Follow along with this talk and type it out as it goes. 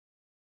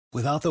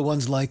Without the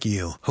ones like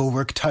you, who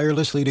work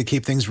tirelessly to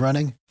keep things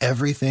running,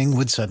 everything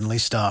would suddenly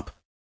stop.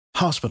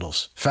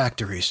 Hospitals,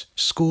 factories,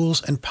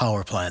 schools, and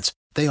power plants,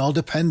 they all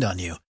depend on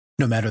you.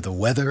 No matter the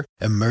weather,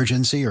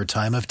 emergency, or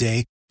time of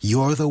day,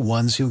 you're the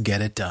ones who get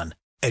it done.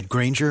 At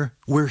Grainger,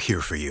 we're here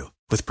for you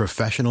with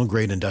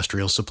professional-grade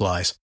industrial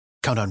supplies.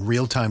 Count on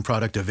real-time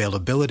product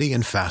availability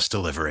and fast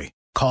delivery.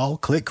 Call,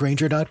 click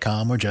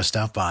Grainger.com, or just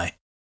stop by.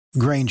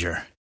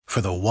 Grainger, for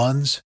the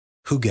ones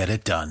who get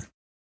it done.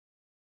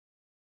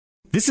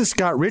 This is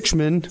Scott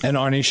Richmond and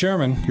Arnie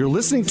Sherman. You're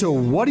listening to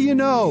What Do You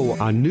Know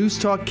on News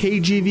Talk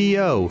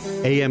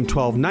KGVO, AM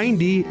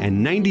 1290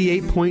 and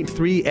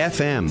 98.3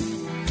 FM.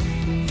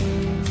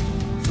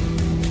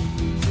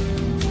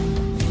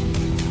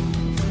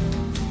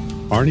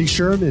 Arnie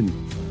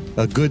Sherman,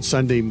 a good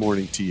Sunday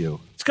morning to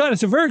you. Scott,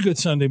 it's a very good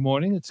Sunday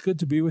morning. It's good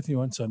to be with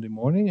you on Sunday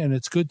morning, and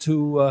it's good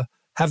to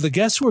have the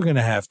guests we're going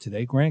to have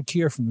today, Grant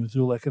Keir from the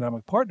Missoula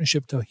Economic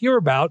Partnership, to hear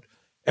about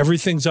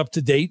everything's up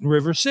to date in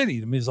River City.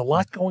 I mean, there's a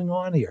lot going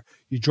on here.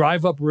 You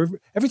drive up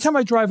River. Every time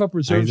I drive up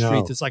Reserve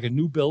Street, there's like a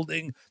new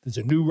building. There's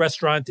a new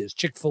restaurant. There's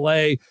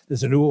Chick-fil-A.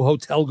 There's a new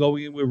hotel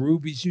going in where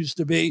Ruby's used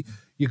to be.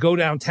 You go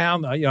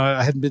downtown.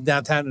 I hadn't been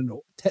downtown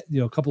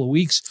in a couple of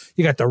weeks.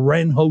 You got the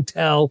Wren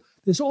Hotel.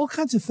 There's all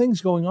kinds of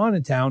things going on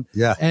in town.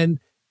 Yeah. And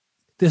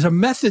there's a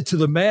method to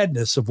the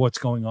madness of what's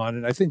going on.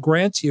 And I think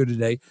Grant's here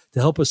today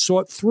to help us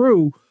sort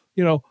through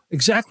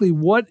exactly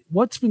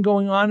what's been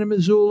going on in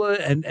Missoula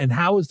and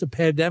how is the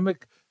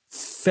pandemic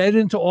fed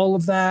into all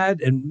of that?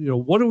 And,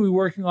 what are we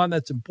working on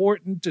that's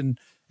important and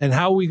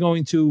how are we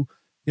going to,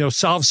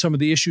 solve some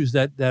of the issues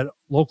that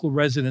local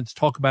residents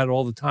talk about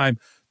all the time?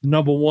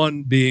 Number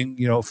one being,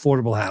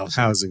 affordable housing.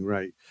 Housing,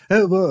 right.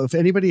 Well, if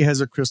anybody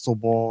has a crystal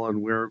ball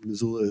on where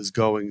Missoula is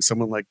going,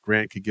 someone like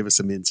Grant could give us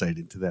some insight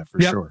into that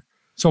for sure.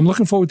 So I'm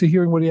looking forward to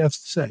hearing what he has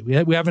to say. We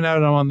haven't had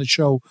him on the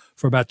show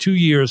for about 2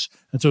 years,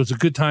 and so it's a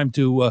good time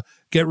to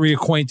get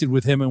reacquainted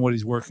with him and what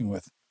he's working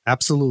with.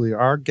 Absolutely.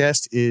 Our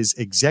guest is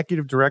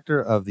Executive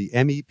Director of the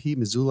MEP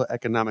Missoula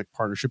Economic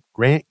Partnership,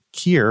 Grant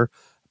Keir,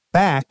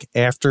 back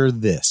after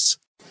this.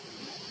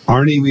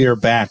 Arnie, we are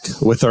back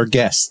with our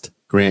guest,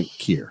 Grant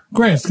Keir.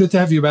 Grant, it's good to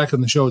have you back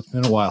on the show. It's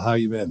been a while. How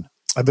you been?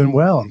 I've been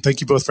well, and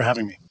thank you both for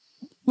having me.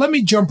 Let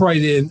me jump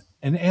right in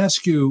and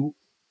ask you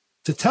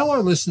to tell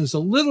our listeners a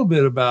little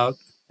bit about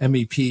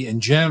MEP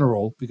in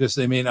general, because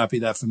they may not be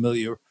that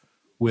familiar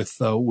with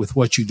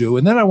what you do.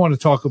 And then I want to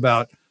talk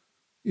about,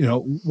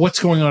 what's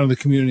going on in the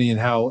community and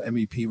how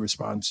MEP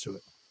responds to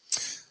it.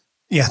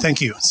 Yeah,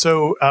 thank you.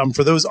 So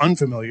for those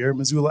unfamiliar,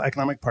 Missoula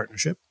Economic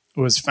Partnership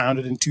was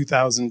founded in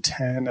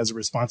 2010 as a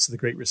response to the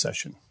Great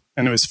Recession.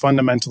 And it was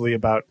fundamentally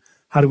about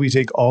how do we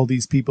take all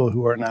these people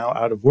who are now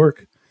out of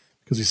work,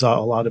 because we saw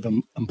a lot of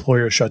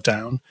employers shut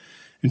down,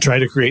 and try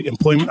to create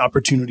employment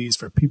opportunities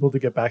for people to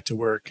get back to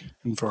work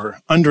and for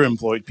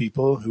underemployed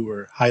people who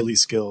are highly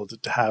skilled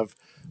to have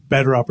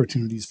better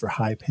opportunities for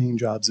high-paying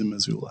jobs in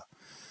Missoula.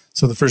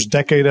 So the first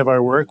decade of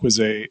our work was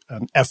an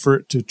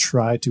effort to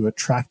try to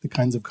attract the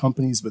kinds of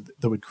companies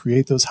that would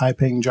create those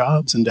high-paying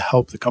jobs and to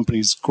help the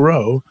companies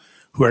grow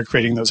who are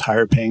creating those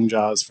higher-paying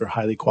jobs for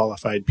highly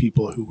qualified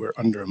people who were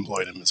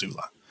underemployed in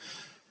Missoula.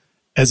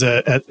 As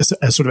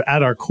sort of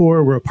at our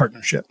core, we're a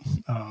partnership.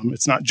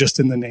 It's not just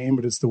in the name,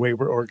 but it's the way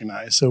we're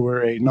organized. So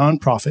we're a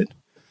nonprofit,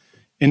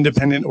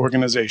 independent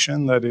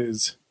organization that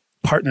is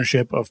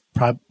partnership of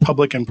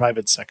public and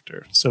private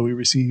sector. So we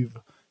receive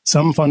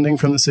some funding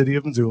from the city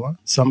of Missoula,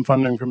 some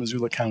funding from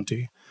Missoula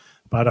County,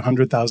 about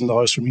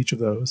 $100,000 from each of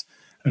those.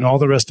 And all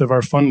the rest of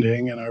our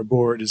funding and our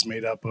board is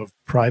made up of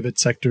private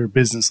sector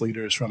business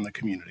leaders from the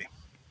community.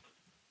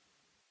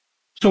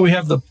 So we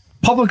have the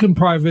public and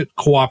private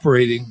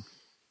cooperating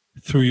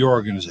through your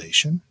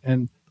organization,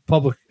 and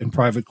public and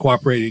private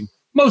cooperating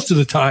most of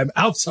the time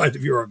outside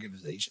of your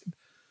organization.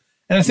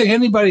 And I think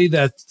anybody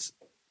that's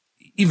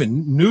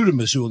even new to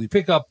Missoula, you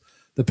pick up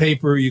the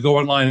paper, you go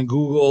online and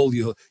Google,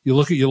 you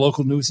look at your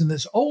local news, and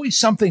there's always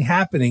something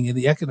happening in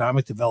the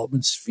economic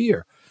development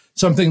sphere,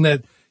 something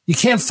that you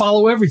can't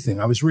follow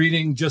everything. I was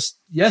reading just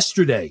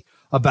yesterday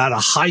about a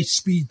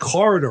high-speed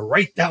corridor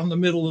right down the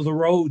middle of the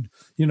road,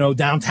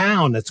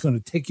 downtown, that's going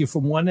to take you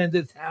from one end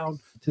of town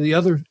to the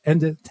other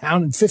end of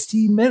town in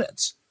 15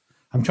 minutes.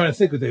 I'm trying to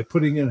think, are they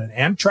putting in an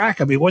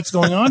Amtrak? I mean, what's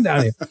going on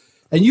down here?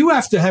 And you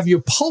have to have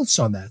your pulse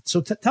on that.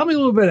 So tell me a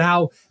little bit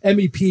how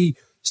MEP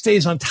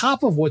stays on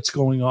top of what's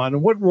going on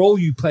and what role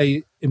you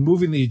play in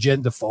moving the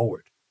agenda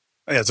forward.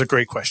 Yeah, it's a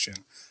great question.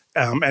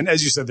 And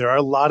as you said, there are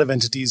a lot of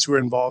entities who are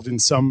involved in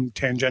some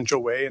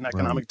tangential way in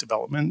economic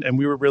development. And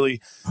we were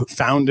really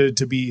founded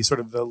to be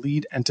sort of the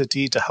lead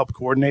entity to help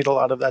coordinate a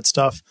lot of that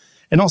stuff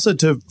and also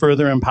to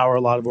further empower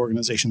a lot of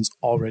organizations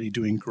already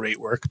doing great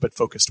work, but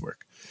focused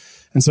work.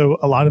 And so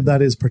a lot of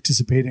that is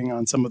participating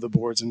on some of the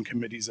boards and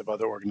committees of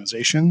other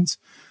organizations.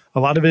 A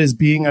lot of it is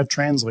being a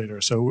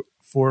translator. So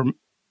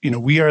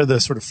we are the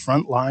sort of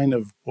front line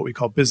of what we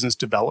call business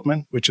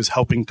development, which is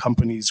helping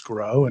companies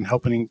grow and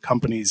helping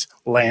companies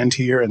land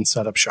here and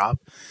set up shop.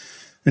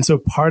 And so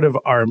part of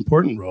our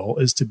important role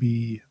is to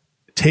be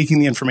taking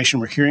the information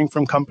we're hearing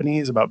from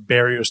companies about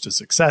barriers to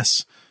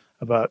success,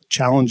 about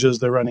challenges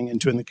they're running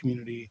into in the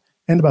community,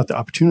 and about the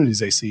opportunities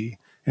they see,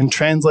 and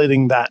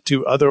translating that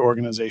to other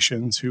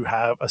organizations who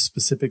have a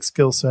specific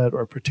skill set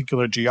or a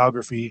particular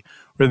geography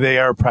where they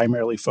are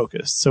primarily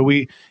focused. So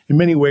we, in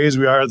many ways,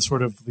 we are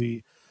sort of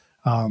the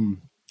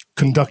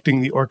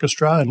conducting the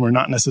orchestra, and we're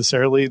not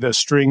necessarily the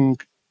string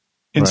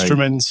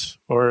instruments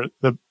or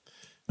the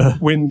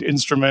wind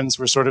instruments.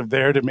 We're sort of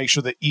there to make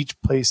sure that each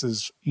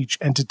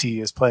entity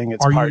is playing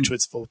its part to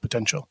its full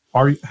potential.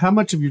 How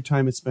much of your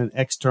time is spent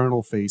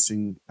external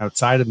facing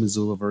outside of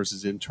Missoula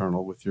versus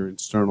internal with your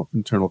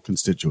internal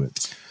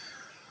constituents?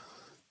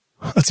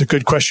 That's a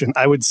good question.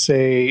 I would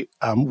say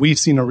we've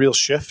seen a real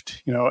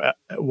shift.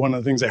 One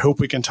of the things I hope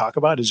we can talk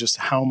about is just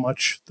how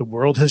much the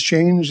world has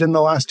changed in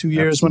the last 2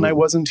 years. Absolutely. When I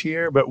wasn't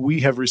here, but we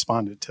have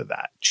responded to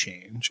that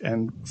change.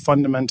 And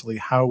fundamentally,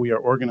 how we are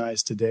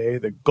organized today,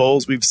 the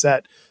goals we've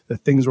set, the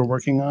things we're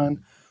working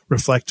on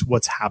reflect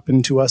what's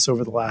happened to us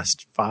over the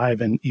last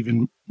 5 and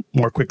even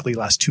more quickly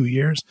last 2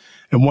 years.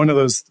 And one of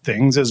those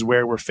things is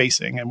where we're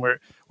facing, and we're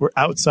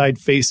outside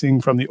facing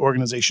from the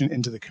organization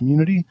into the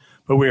community,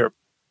 but we are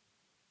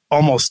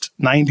almost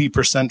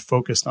 90%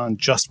 focused on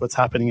just what's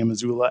happening in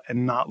Missoula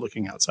and not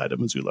looking outside of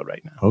Missoula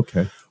right now.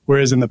 Okay.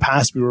 Whereas in the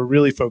past, we were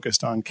really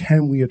focused on,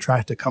 can we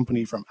attract a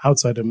company from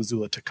outside of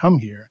Missoula to come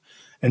here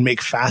and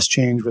make fast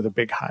change with a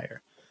big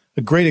hire?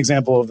 A great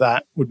example of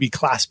that would be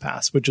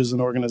ClassPass, which is an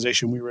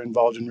organization we were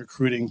involved in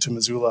recruiting to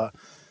Missoula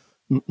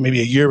maybe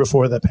a year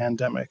before the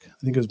pandemic.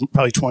 I think it was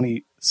probably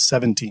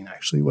 2017,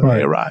 actually, when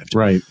they arrived.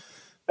 Right.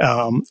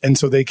 And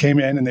so they came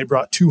in and they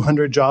brought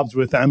 200 jobs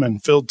with them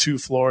and filled 2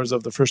 floors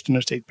of the First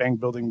Interstate Bank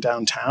building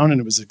downtown. And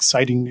it was an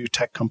exciting new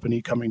tech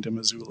company coming to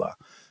Missoula.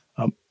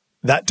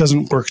 That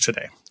doesn't work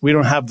today. We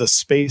don't have the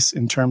space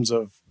in terms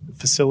of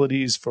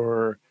facilities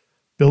for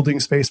building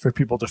space for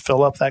people to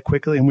fill up that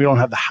quickly. And we don't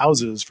have the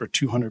houses for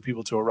 200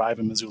 people to arrive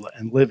in Missoula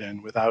and live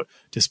in without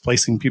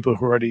displacing people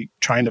who are already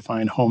trying to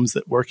find homes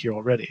that work here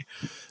already.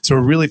 So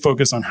we're really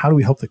focused on how do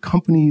we help the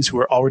companies who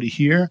are already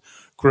here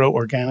grow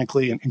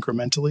organically and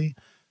incrementally.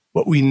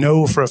 What we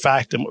know for a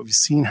fact and what we've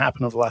seen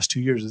happen over the last 2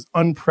 years is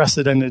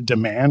unprecedented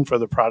demand for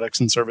the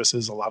products and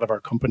services a lot of our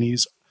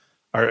companies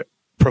are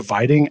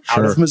providing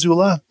out of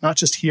Missoula, not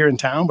just here in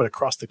town, but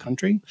across the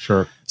country.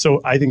 Sure.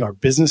 So I think our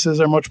businesses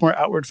are much more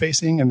outward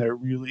facing, and they're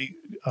really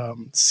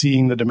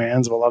seeing the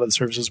demands of a lot of the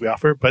services we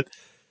offer, but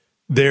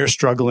they're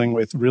struggling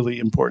with really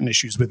important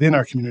issues within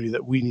our community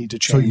that we need to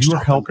change. So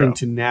you're helping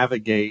to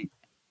navigate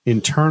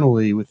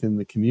internally within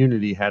the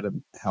community how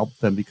to help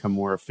them become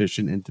more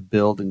efficient and to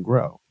build and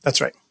grow.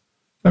 That's right.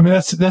 I mean,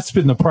 that's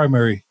been the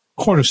primary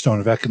cornerstone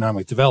of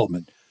economic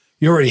development.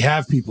 You already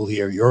have people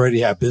here. You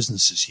already have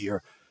businesses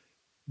here.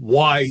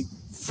 Why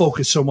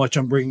focus so much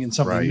on bringing in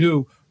something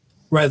new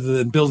rather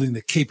than building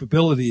the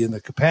capability and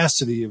the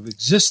capacity of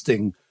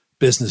existing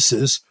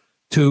businesses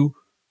to,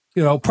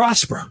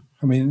 prosper?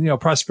 I mean,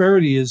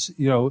 prosperity is,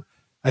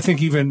 I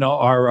think even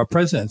our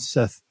president,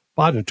 Seth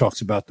Bodnar,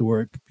 talks about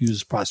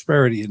uses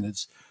prosperity in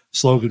its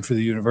slogan for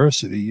the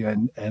university.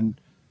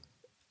 And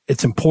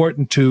it's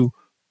important to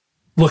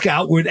look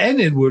outward and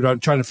inward on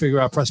trying to figure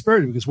out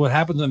prosperity, because what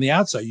happens on the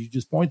outside, you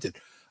just pointed.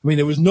 I mean,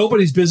 there was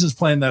nobody's business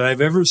plan that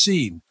I've ever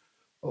seen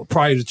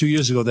prior to 2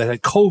 years ago that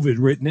had COVID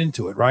written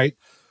into it, right?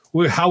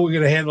 How we're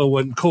going to handle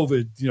when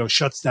COVID,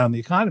 shuts down the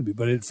economy,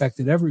 but it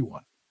affected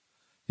everyone.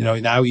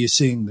 Now you're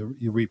seeing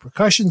the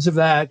repercussions of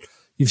that.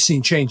 You've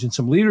seen change in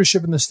some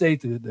leadership in the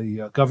state.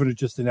 The governor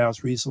just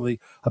announced recently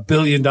 $1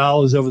 billion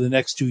over the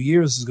next 2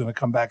 years is going to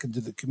come back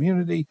into the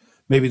community.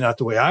 Maybe not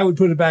the way I would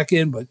put it back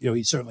in, but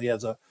he certainly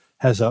has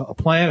a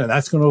plan, and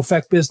that's going to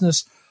affect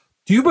business.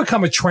 Do you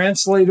become a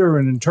translator,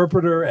 an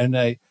interpreter, and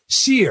a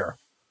seer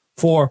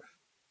for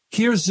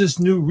here's this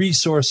new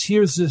resource,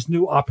 here's this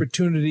new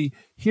opportunity,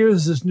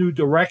 here's this new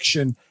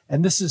direction,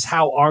 and this is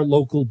how our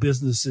local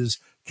businesses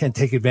can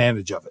take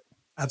advantage of it?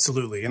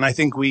 Absolutely. And I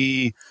think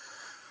we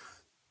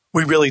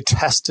really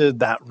tested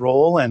that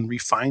role and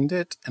refined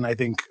it, and I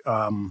think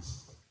and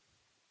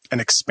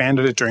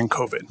expanded it during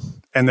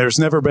COVID. And there's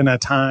never been a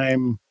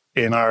time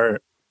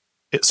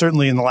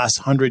certainly in the last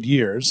 100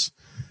 years,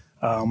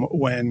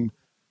 when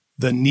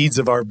the needs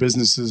of our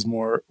businesses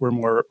were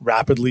more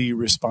rapidly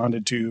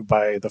responded to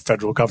by the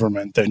federal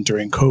government than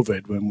during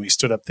COVID, when we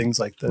stood up things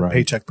like the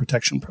Paycheck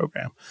Protection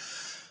Program.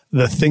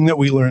 The thing that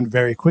we learned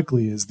very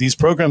quickly is these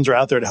programs are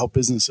out there to help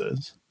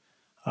businesses.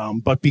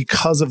 But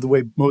because of the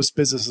way most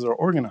businesses are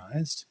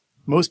organized,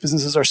 most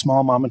businesses are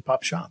small mom and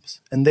pop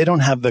shops, and they don't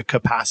have the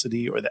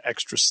capacity or the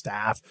extra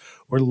staff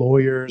or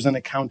lawyers and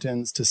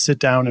accountants to sit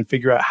down and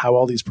figure out how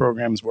all these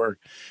programs work,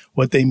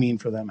 what they mean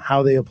for them,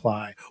 how they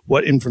apply,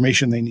 what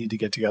information they need to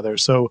get together.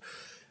 So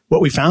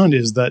what we found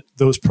is that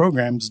those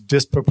programs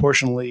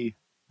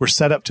were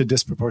set up to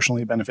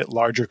disproportionately benefit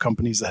larger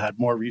companies that had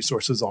more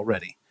resources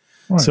already.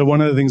 Right. So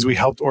one of the things we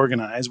helped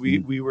organize,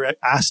 we were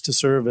asked to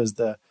serve as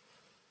the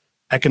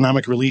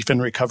Economic Relief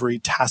and Recovery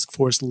Task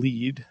Force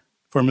lead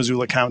for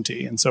Missoula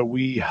County. And so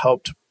we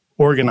helped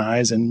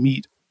organize and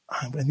meet,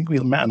 I think we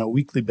met on a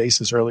weekly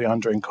basis early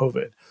on during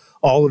COVID,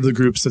 all of the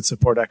groups that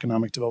support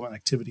economic development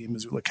activity in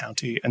Missoula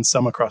County and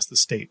some across the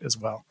state as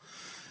well.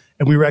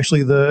 And we were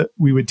actually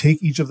we would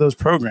take each of those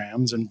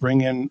programs and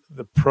bring in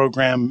the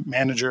program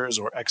managers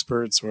or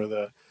experts or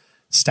the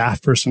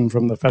staff person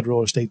from the federal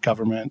or state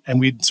government, and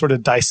we'd sort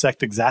of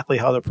dissect exactly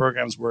how the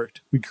programs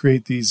worked. We'd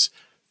create these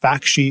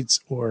fact sheets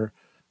or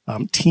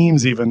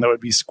teams even that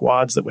would be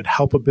squads that would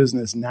help a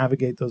business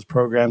navigate those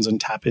programs and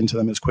tap into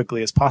them as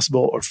quickly as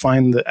possible, or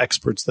find the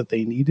experts that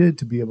they needed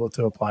to be able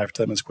to apply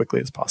to them as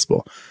quickly as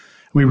possible.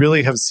 We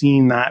really have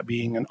seen that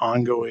being an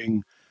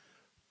ongoing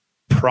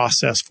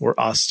process for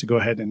us to go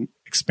ahead and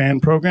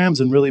expand programs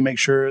and really make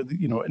sure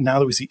that, now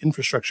that we see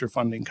infrastructure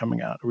funding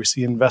coming out, or we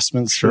see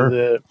investments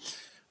for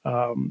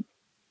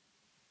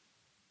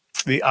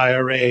the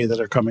IRA that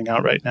are coming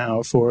out right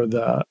now for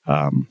the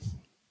trying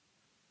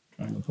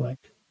to blank.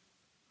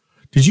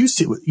 Did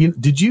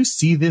you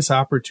see this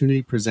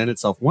opportunity present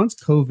itself once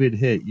COVID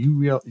hit?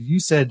 You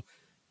said,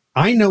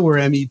 I know where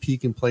MEP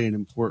can play an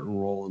important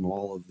role in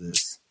all of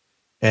this,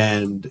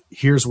 and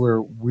here's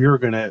where we're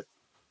going to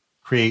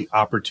create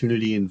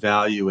opportunity and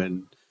value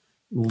and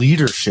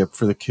leadership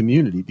for the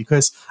community.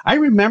 Because I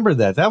remember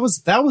that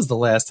was the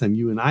last time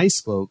you and I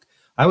spoke.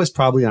 I was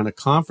probably on a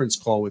conference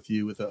call with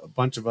you with a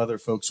bunch of other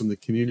folks from the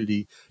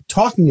community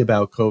talking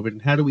about COVID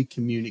and how do we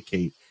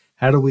communicate?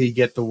 How do we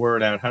get the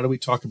word out? How do we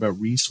talk about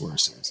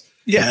resources?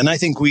 Yeah, and I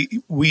think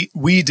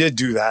we did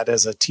do that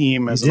as a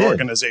team, as an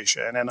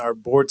organization, and our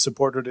board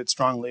supported it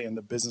strongly, and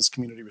the business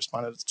community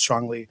responded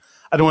strongly.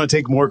 I don't want to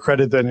take more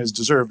credit than is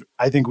deserved.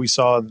 I think we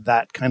saw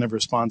that kind of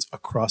response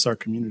across our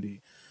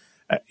community.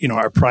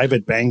 Our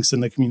private banks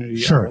in the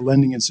community, our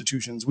lending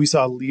institutions, we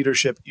saw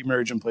leadership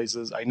emerge in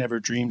places I never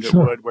dreamed it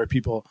would, where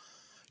people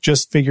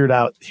just figured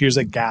out, here's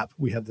a gap.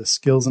 We have the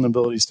skills and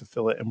abilities to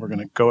fill it, and we're going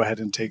to go ahead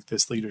and take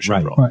this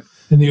leadership role. Right.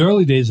 In the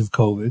early days of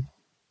COVID,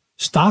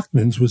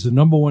 Stockman's was the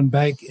number one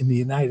bank in the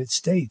United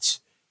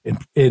States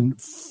in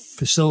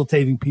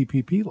facilitating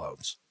PPP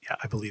loans. Yeah,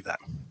 I believe that.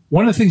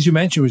 One of the things you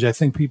mentioned, which I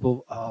think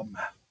people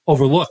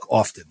overlook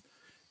often,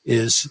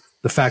 is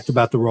the fact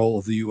about the role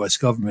of the U.S.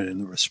 government in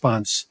the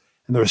response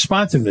and the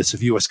responsiveness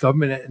of U.S.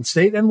 government and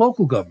state and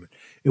local government.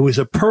 It was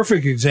a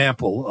perfect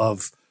example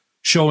of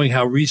showing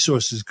how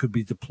resources could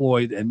be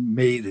deployed and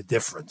made a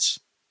difference.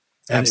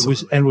 And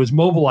it was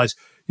mobilized.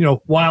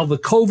 While the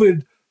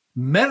COVID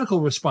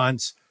medical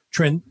response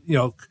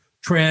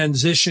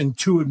transitioned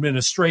to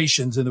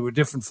administrations and there were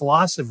different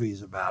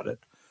philosophies about it,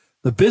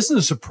 the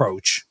business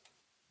approach,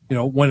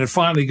 when it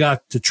finally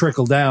got to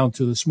trickle down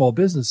to the small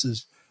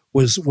businesses,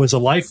 was a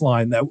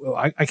lifeline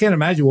that I can't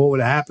imagine what would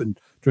have happened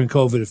during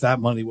COVID if that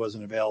money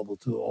wasn't available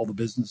to all the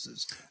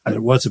businesses that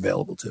it was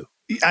available to.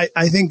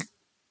 I think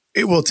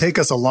it will take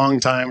us a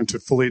long time to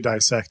fully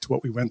dissect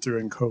what we went through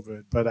in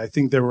COVID, but I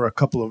think there were a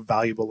couple of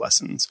valuable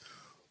lessons.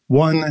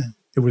 One,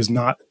 it was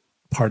not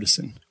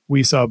partisan.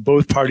 We saw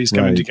both parties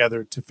coming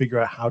together to figure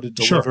out how to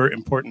deliver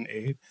important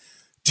aid.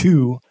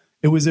 Two,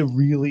 it was a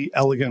really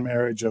elegant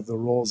marriage of the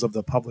roles of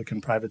the public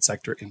and private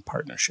sector in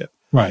partnership.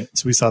 Right.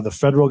 So we saw the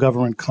federal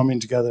government coming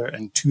together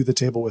and to the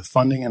table with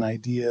funding and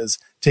ideas,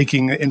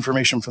 taking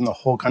information from the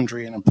whole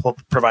country and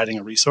providing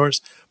a resource,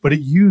 but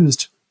it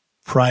used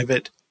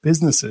private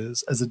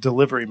businesses as a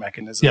delivery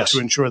mechanism to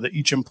ensure that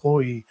each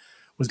employee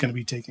was going to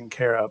be taken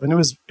care of. And it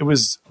was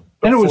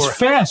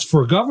fast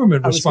for a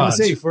government response. I was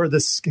going to say, for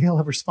the scale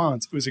of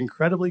response, it was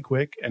incredibly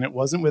quick, and it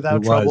wasn't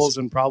without troubles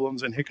and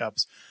problems and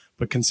hiccups.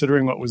 But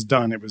considering what was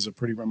done, it was a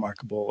pretty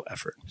remarkable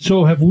effort.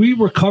 So have we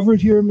recovered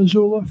here in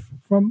Missoula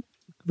from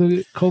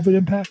the COVID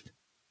impact?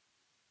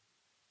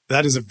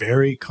 That is a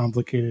very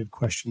complicated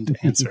question to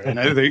answer. And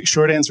the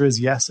short answer is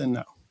yes and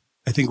no.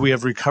 I think we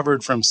have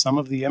recovered from some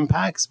of the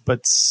impacts,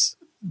 but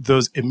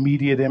those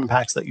immediate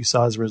impacts that you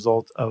saw as a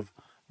result of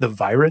the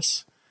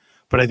virus.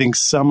 But I think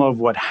some of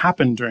what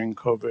happened during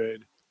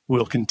COVID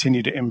will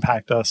continue to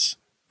impact us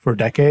for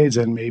decades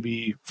and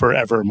maybe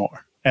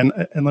forevermore. And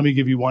let me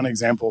give you one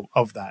example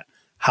of that: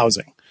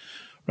 housing,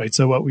 right?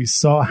 So what we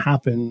saw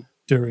happen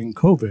during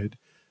COVID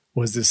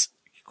was this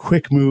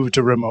quick move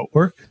to remote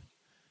work.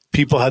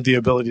 People had the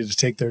ability to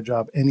take their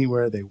job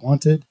anywhere they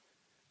wanted.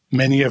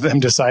 Many of them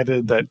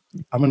decided that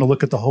I'm going to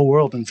look at the whole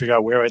world and figure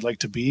out where I'd like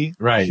to be.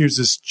 Right. Here's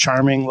this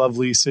charming,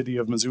 lovely city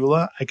of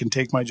Missoula. I can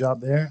take my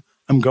job there.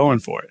 I'm going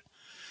for it.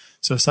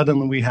 So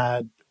suddenly we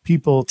had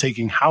people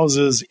taking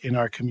houses in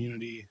our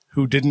community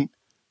who didn't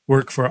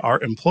work for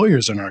our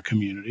employers in our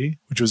community,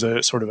 which was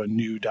a sort of a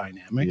new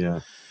dynamic.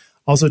 Yeah.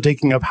 Also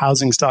taking up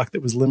housing stock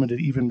that was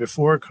limited even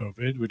before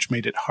COVID, which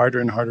made it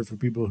harder and harder for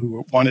people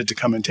who wanted to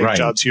come and take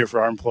jobs here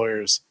for our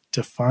employers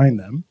to find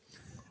them.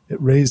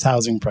 It raised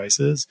housing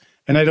prices.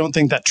 And I don't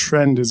think that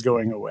trend is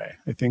going away.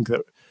 I think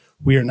that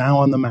we are now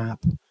on the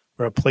map.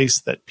 We're a place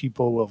that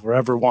people will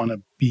forever want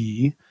to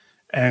be.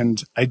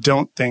 And I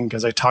don't think,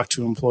 as I talk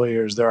to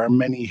employers, there are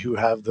many who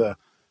have the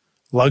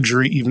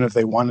luxury, even if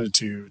they wanted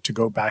to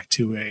go back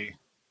to a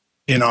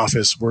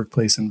in-office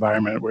workplace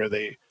environment where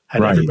they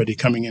had everybody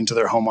coming into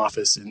their home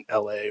office in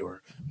LA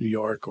or New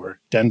York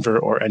or Denver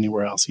or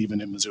anywhere else,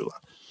 even in Missoula.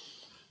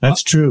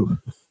 That's true.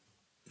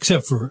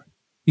 Except for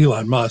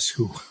Elon Musk,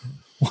 who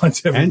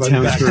wants everybody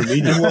Towns back for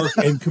Immediate. and work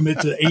and commit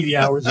to 80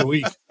 hours a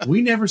week.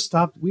 We never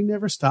stopped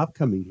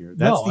coming here.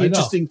 That's No, the I know.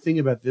 interesting thing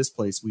about this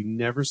place. We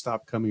never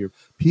stopped coming here.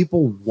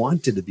 People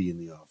wanted to be in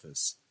the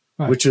office,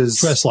 Right. which is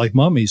Dressed like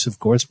mummies, of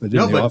course, but in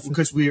the but office.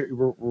 because we're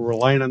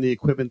relying on the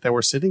equipment that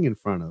we're sitting in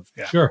front of.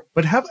 Yeah. Sure.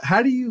 But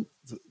how do you?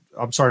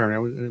 I'm sorry, Arnie,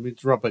 I didn't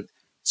interrupt. But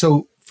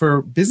so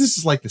for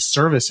businesses like the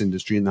service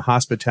industry and the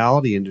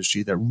hospitality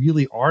industry that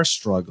really are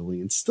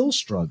struggling and still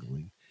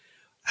struggling,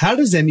 how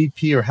does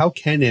MEP or how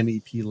can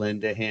MEP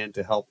lend a hand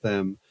to help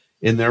them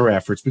in their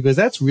efforts? Because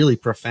that's really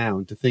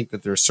profound to think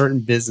that there are certain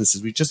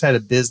businesses. We just had a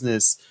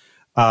business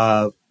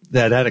that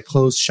had a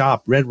closed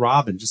shop. Red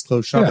Robin just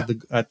closed shop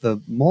at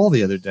the mall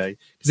the other day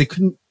because they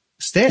couldn't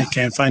staff. You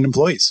can't find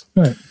employees.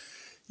 Right.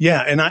 Yeah,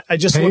 and I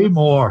just Pay want to,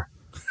 more.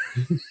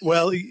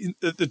 well,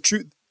 the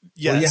truth.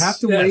 Yes, Well, you have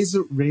to Yes.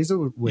 raise a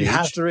wage. You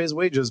have to raise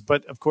wages,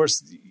 but of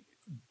course,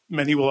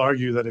 many will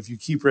argue that if you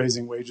keep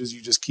raising wages,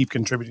 you just keep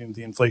contributing to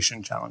the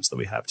inflation challenge that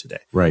we have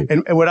today. Right.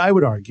 And what I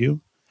would argue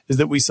is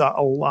that we saw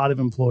a lot of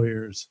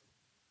employers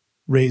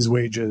raise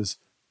wages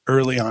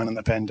early on in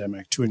the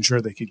pandemic to ensure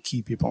they could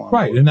keep people on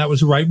Right. board. And that was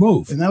the right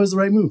move. And that was the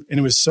right move. And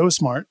it was so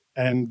smart.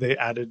 And they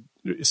added,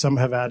 some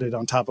have added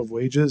on top of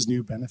wages,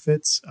 new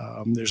benefits.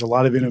 There's a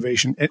lot of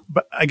innovation.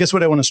 But I guess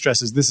what I want to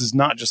stress is this is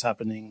not just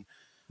happening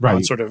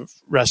on sort of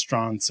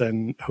restaurants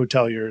and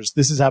hoteliers.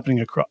 This is happening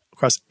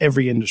across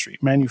every industry,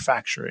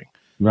 manufacturing,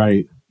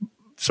 Right.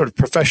 sort of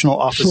professional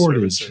office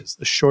Shortage. services,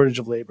 the shortage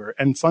of labor.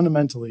 And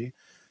fundamentally,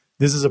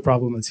 this is a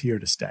problem that's here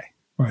to stay.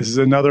 Right. This is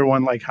another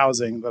one like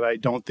housing that I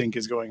don't think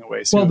is going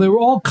away soon. Well, they were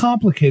all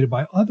complicated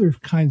by other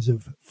kinds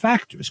of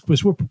factors.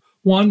 Because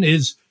one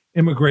is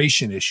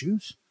immigration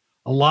issues.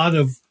 A lot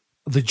of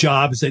the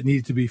jobs that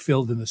need to be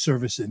filled in the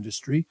service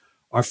industry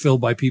are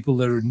filled by people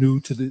that are new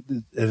to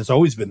and it's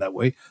always been that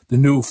way, the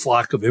new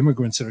flock of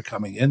immigrants that are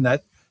coming in.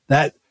 That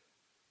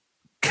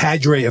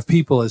cadre of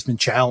people has been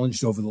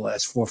challenged over the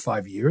last 4 or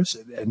 5 years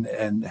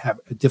and have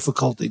a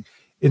difficulty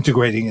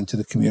integrating into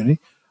the community.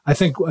 I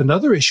think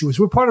another issue is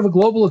we're part of a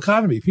global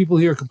economy. People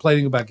here are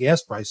complaining about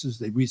gas prices.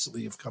 They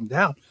recently have come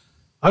down.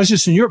 I was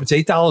just in Europe. It's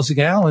 $8 a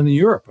gallon in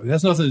Europe. It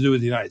has nothing to do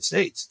with the United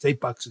States. It's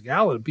 $8 a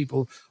gallon. And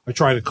people are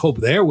trying to cope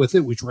there with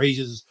it, which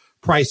raises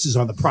prices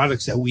on the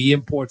products that we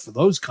import for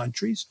those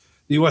countries.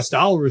 The U.S.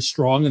 dollar is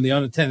strong, and the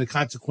unintended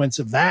consequence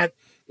of that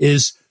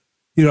is,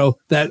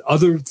 that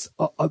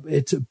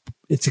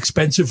it's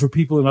expensive for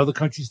people in other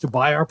countries to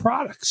buy our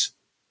products.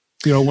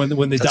 When the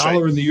That's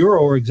dollar right. and the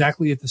euro are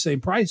exactly at the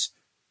same price,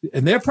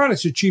 and their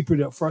products are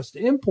cheaper for us to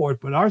import,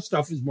 but our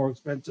stuff is more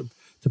expensive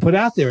to put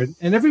out there.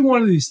 And every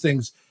one of these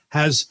things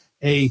has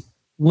a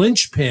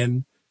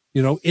linchpin,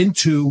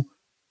 into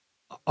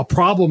a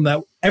problem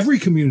that every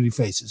community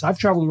faces. I've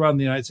traveled around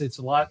the United States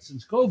a lot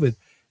since COVID,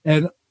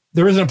 and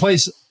there isn't a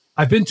place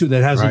I've been to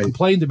that hasn't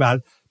complained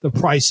about the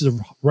prices of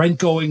rent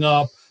going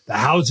up, the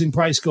housing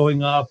price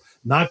going up,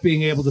 not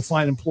being able to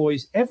find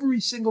employees. Every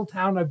single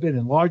town I've been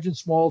in, large and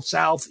small,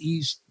 south,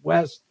 east,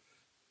 west,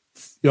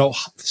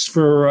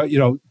 for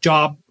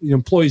job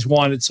employees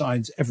wanted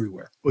signs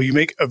everywhere. Well, you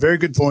make a very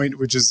good point,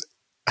 which is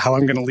how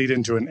I'm going to lead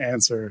into an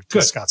answer to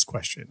Good. Scott's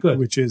question, Good.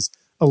 which is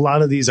a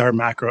lot of these are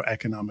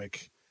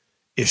macroeconomic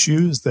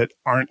issues that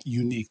aren't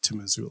unique to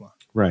Missoula.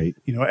 Right.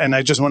 And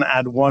I just want to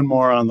add one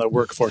more on the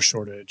workforce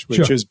shortage,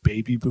 which Sure. is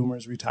baby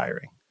boomers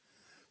retiring.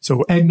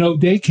 So And no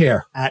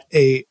daycare.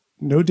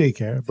 no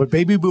daycare, but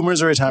baby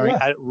boomers are retiring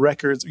Yeah. at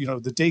records.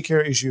 The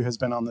daycare issue has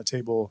been on the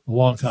table A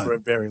long time. for a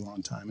very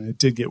long time, and it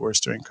did get worse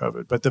during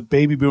COVID. But the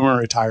baby boomer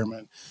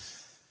retirement,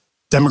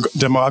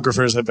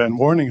 demographers have been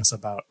warning us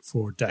about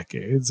for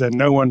decades, and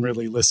no one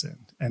really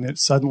listened. And it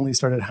suddenly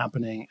started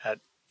happening at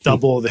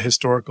double the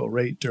historical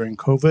rate during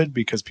COVID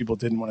because people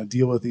didn't want to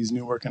deal with these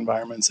new work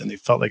environments, and they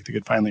felt like they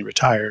could finally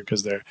retire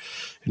because their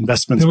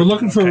investments They were doing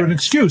looking for okay. an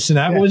excuse, and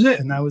that was it.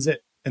 And that was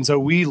it. And so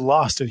we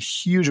lost a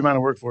huge amount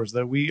of workforce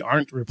that we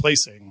aren't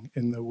replacing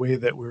in the way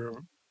that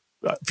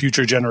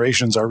future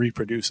generations are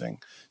reproducing.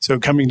 So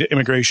coming to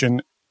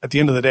immigration, at the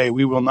end of the day,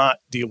 we will not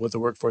deal with the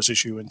workforce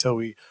issue until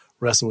we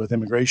wrestle with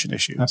immigration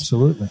issues.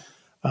 Absolutely.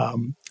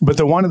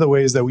 But one of the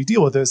ways that we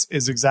deal with this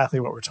is exactly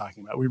what we're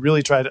talking about. We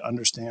really try to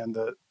understand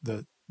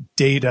the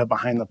data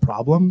behind the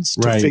problems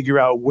to Right. figure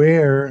out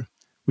where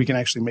we can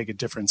actually make a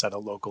difference at a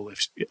local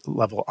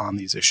level on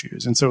these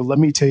issues. And so let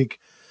me take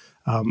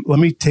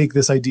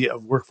this idea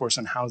of workforce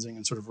and housing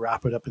and sort of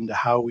wrap it up into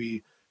how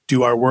we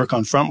do our work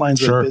on front lines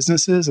Sure. with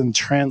businesses and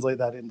translate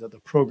that into the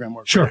program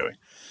work Sure. we're doing.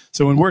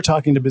 So when we're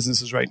talking to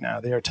businesses right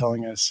now, they are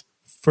telling us,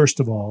 first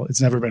of all,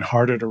 it's never been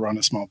harder to run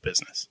a small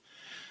business.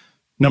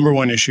 Number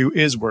one issue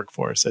is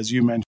workforce, as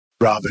you mentioned,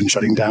 Robin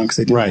shutting down because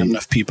they didn't have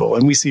enough people.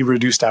 And we see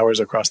reduced hours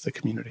across the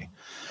community.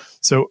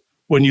 So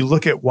when you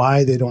look at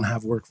why they don't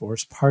have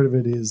workforce, part of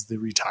it is the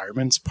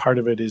retirements, part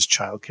of it is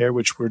childcare,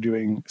 which we're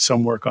doing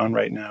some work on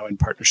right now in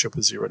partnership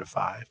with 0 to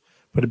 5.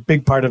 But a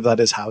big part of that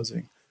is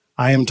housing.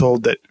 I am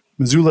told that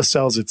Missoula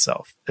sells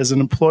itself. As an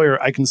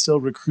employer, I can still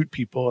recruit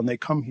people and they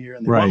come here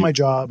and they want my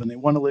job and they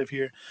want to live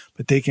here,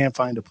 but they can't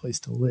find a place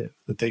to live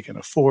that they can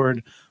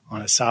afford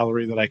on a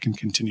salary that I can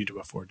continue to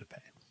afford to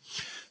pay.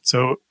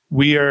 So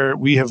we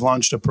have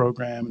launched a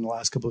program in the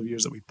last couple of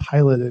years that we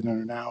piloted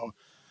and are now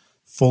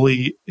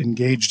fully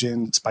engaged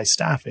in by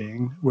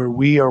staffing, where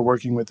we are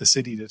working with the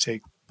city to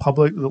take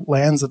public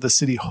lands that the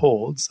city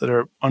holds that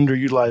are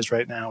underutilized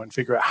right now and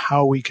figure out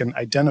how we can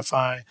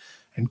identify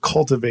and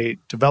cultivate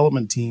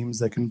development teams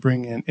that can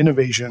bring in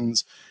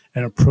innovations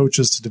and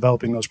approaches to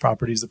developing those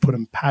properties that put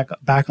them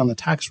back on the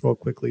tax roll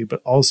quickly,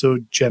 but also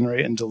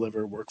generate and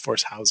deliver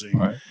workforce housing,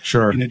 Right.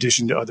 Sure. in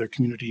addition to other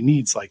community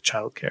needs like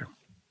childcare.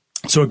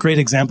 So a great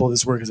example of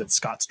this work is at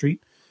Scott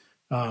Street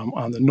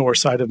on the north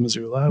side of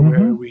Missoula,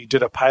 where we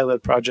did a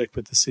pilot project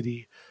with the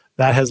city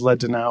that has led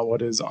to now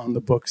what is on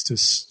the books to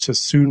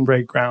soon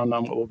break ground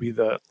on what will be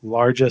the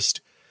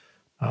largest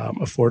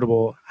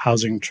affordable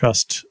housing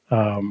trust,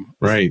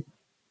 Right.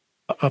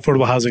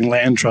 affordable housing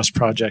land trust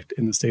project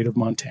in the state of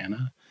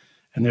Montana.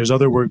 And there's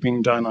other work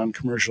being done on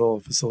commercial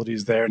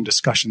facilities there and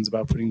discussions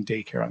about putting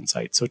daycare on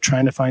site. So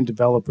trying to find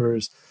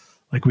developers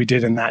like we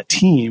did in that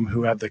team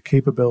who have the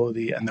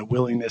capability and the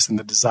willingness and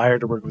the desire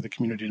to work with the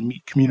community to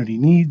meet community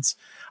needs,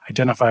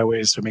 identify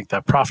ways to make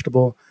that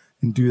profitable,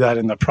 and do that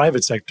in the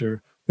private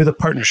sector with a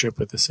partnership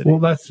with the city. Well,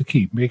 that's the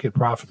key. Make it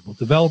profitable.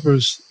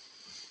 Developers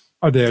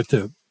are there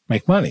to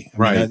make money. I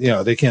mean,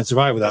 Right. they can't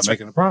survive without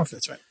making a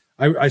profit. That's right.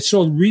 I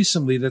saw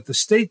recently that the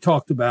state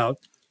talked about,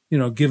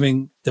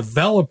 giving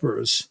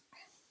developers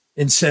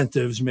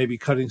incentives, maybe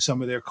cutting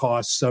some of their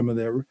costs, some of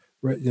their,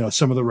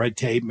 some of the red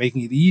tape,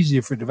 making it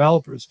easier for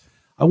developers.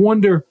 I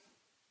wonder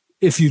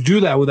if you do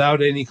that without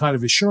any kind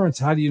of assurance,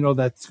 how do you know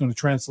that's going to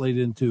translate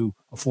into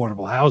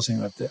affordable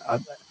housing at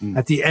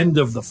the end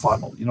of the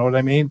funnel? You know what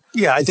I mean?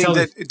 Yeah, I think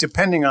that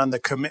depending on the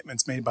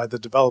commitments made by the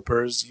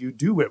developers, you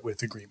do it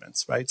with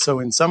agreements, right? So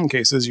in some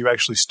cases, you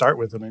actually start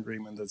with an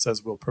agreement that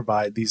says we'll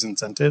provide these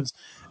incentives.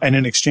 And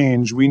in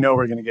exchange, we know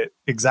we're going to get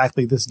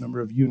exactly this number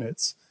of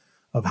units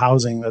of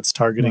housing that's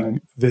targeting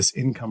this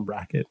income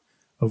bracket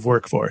of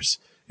workforce.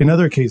 In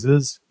other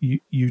cases,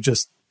 you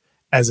just,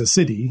 as a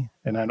city,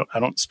 and I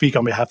don't speak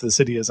on behalf of the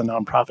city as a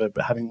nonprofit,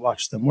 but having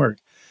watched them work,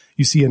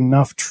 you see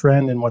enough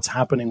trend in what's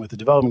happening with the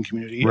development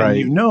community, Right. and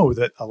you know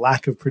that a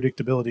lack of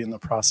predictability in the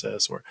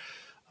process or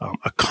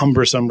a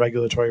cumbersome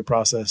regulatory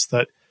process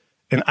that,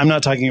 and I'm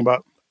not talking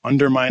about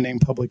undermining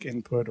public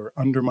input or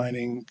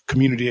undermining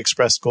community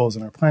expressed goals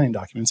in our planning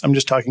documents. I'm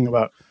just talking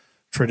about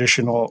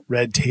traditional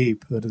red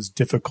tape that is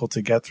difficult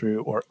to get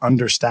through or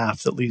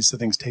understaffed that leads to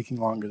things taking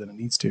longer than it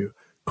needs to.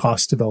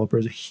 Cost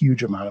developers a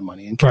huge amount of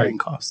money in carrying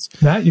costs.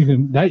 That you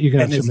can have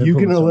And if some you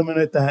can influence on.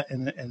 eliminate that,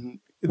 and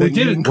We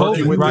did it in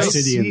COVID, with right? the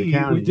city and the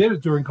county. We did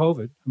it during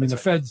COVID. I mean, the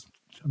feds.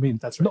 I mean,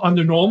 That's right.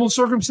 under normal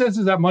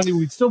circumstances, that money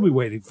we'd still be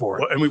waiting for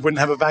it. Well, and we wouldn't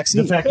have a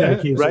vaccine. The fact that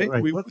it came so- right?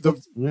 right.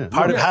 Yeah.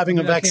 Part of Yeah, having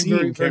a that came vaccine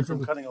very came from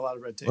quickly. cutting a lot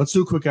of red tape. Let's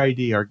do a quick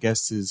ID. Our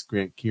guest is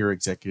Grant Kier,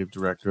 Executive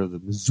Director of the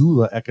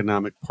Missoula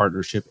Economic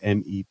Partnership,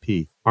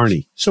 MEP.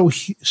 Arnie.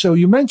 So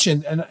you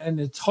mentioned, and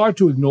it's hard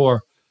to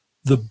ignore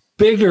the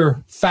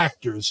bigger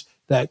factors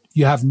that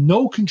you have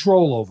no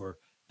control over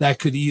that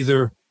could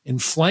either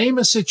inflame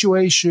a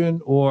situation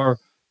or,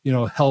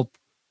 help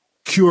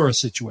cure a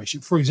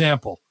situation. For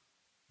example,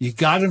 you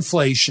got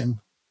inflation.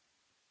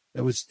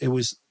 It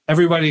was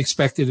everybody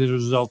expected it as a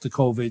result of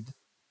COVID,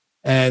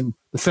 and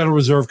the Federal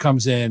Reserve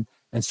comes in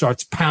and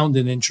starts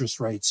pounding interest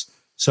rates.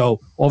 So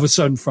all of a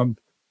sudden, from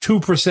 2%,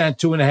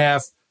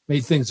 2.5%,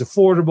 made things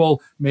affordable,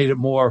 made it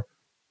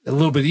a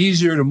little bit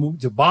easier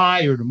to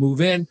buy or to move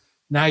in.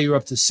 Now you're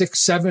up to 6,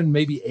 7,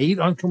 maybe 8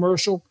 on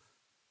commercial.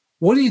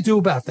 What do you do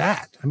about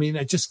that? I mean,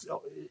 it just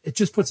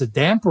puts a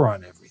damper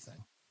on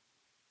everything.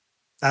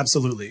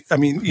 Absolutely. I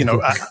mean,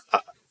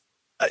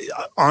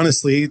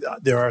 honestly,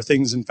 there are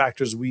things and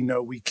factors we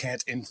know we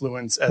can't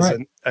influence as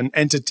Right. an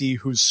entity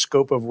whose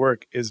scope of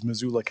work is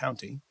Missoula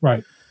County.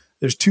 Right.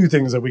 There's two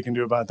things that we can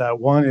do about that.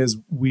 One is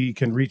we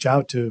can reach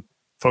out to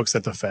folks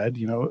at the Fed.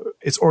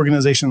 It's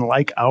organizations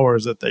like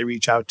ours that they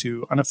reach out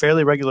to on a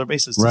fairly regular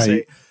basis to Right.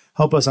 say,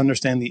 help us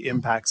understand the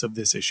impacts of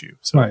this issue.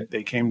 So Right.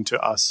 they came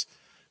to us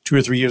 2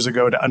 or 3 years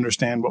ago to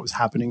understand what was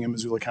happening in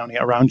Missoula County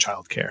around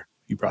childcare.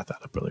 You brought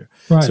that up earlier.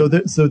 Right.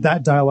 So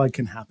that dialogue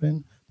can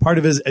happen. Part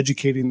of it is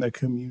educating the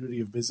community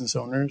of business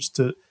owners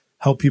to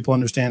help people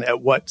understand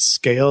at what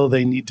scale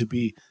they need to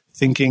be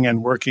thinking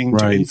and working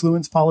to Right.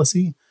 influence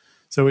policy.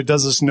 So it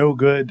does us no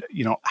good.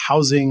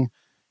 Housing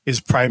is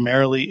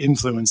primarily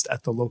influenced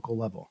at the local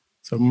level.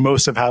 So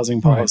most of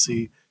housing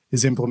policy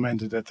is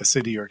implemented at the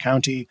city or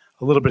county,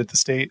 a little bit at the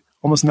state,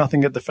 almost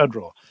nothing at the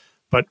federal.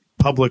 But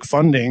public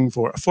funding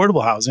for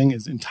affordable housing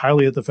is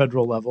entirely at the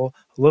federal level,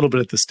 a little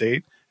bit at the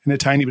state, and a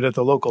tiny bit at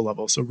the local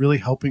level. So really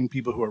helping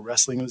people who are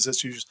wrestling with these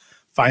issues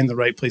find the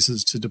right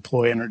places to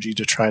deploy energy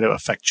to try to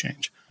affect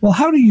change. Well,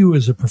 how do you,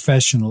 as a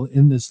professional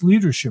in this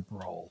leadership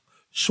role,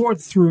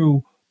 sort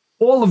through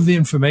all of the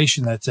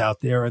information that's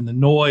out there and the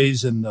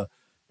noise and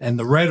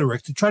the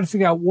rhetoric to try to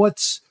figure out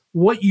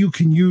what you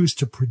can use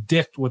to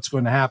predict what's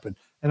going to happen?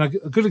 And a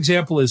good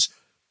example is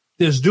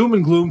there's doom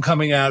and gloom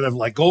coming out of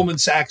like Goldman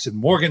Sachs and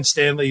Morgan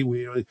Stanley.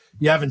 You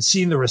haven't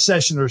seen the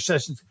recession or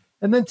recessions.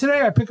 And then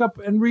today I pick up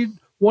and read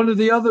one of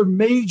the other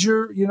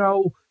major,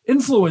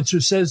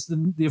 influencer says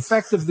the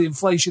effect of the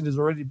inflation is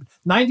already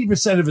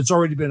 90% of it's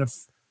already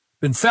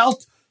been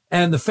felt,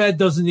 and the Fed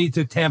doesn't need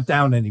to tamp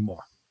down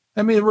anymore.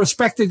 I mean, a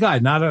respected guy,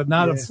 not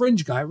a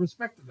fringe guy, a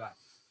respected guy.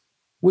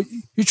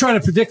 You're trying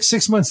to predict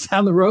 6 months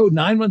down the road,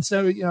 9 months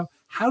down.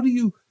 How do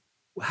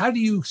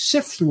you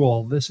sift through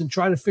all this and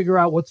try to figure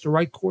out what's the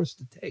right course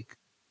to take?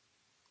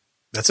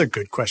 That's a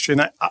good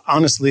question.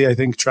 Honestly, I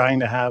think trying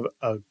to have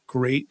a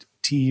great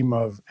team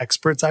of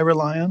experts I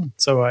rely on.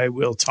 So I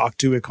will talk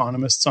to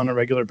economists on a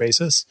regular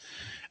basis.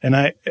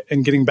 And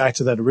getting back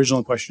to that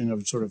original question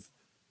of sort of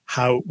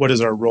what is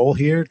our role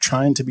here,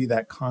 trying to be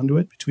that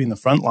conduit between the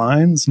front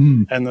lines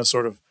and the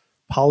sort of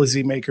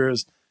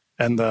policymakers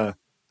and the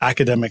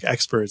academic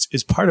experts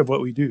is part of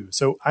what we do.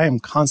 So I am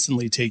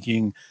constantly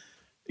taking,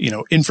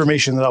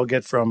 information that I'll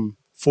get from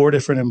 4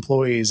 different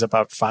employees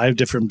about 5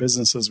 different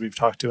businesses we've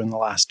talked to in the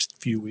last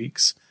few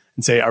weeks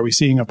and say, are we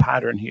seeing a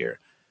pattern here?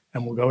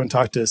 And we'll go and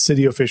talk to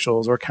city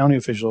officials or county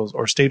officials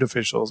or state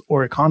officials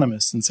or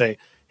economists and say,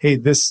 hey,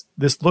 this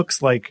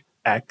looks like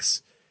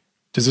X.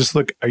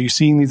 Are you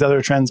seeing these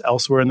other trends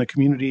elsewhere in the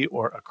community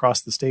or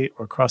across the state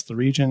or across the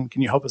region?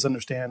 Can you help us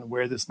understand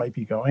where this might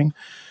be going?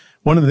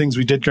 One of the things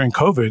we did during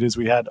COVID is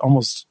we had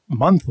almost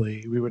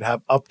monthly, we would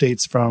have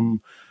updates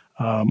from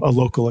a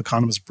local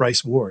economist,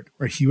 Bryce Ward,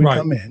 where he would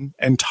come in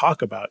and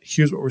talk about,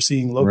 here's what we're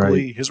seeing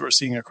locally, here's what we're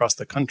seeing across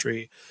the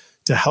country,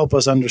 to help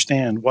us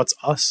understand what's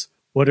us,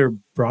 what are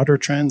broader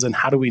trends, and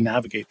how do we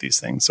navigate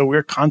these things. So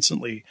we're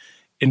constantly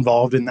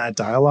involved in that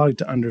dialogue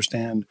to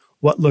understand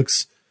what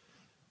looks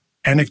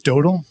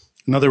anecdotal.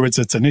 In other words,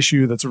 it's an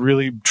issue that's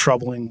really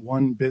troubling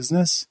one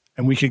business,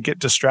 and we could get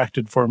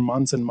distracted for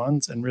months and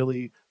months and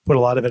really put a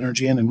lot of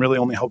energy in and really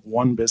only help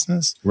one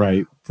business.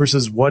 Right.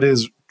 Versus what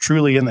is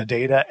truly in the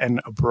data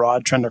and a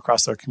broad trend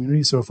across our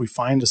community. So if we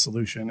find a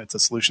solution, it's a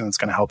solution that's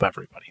going to help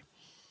everybody.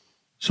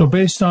 So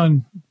based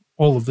on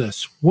all of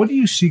this, what do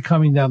you see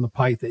coming down the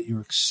pipe that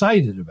you're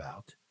excited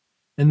about?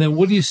 And then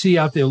what do you see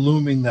out there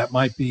looming that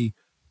might be,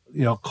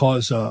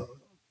 cause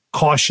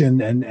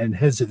caution and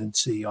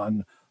hesitancy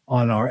on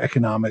our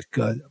economic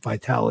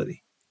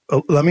vitality?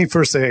 Let me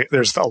first say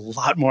there's a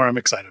lot more I'm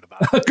excited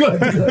about.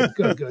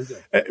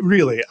 Good.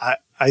 Really,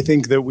 I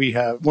think that we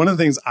have, one of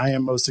the things I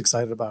am most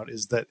excited about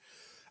is that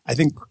I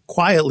think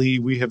quietly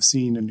we have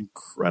seen an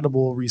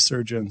incredible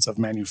resurgence of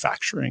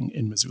manufacturing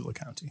in Missoula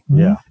County.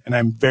 Yeah. And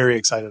I'm very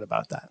excited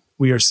about that.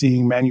 We are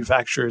seeing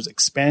manufacturers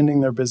expanding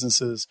their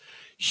businesses,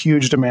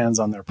 huge demands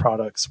on their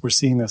products. We're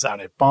seeing this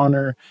out at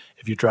Bonner.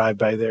 If you drive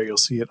by there, you'll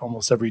see it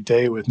almost every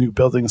day with new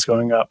buildings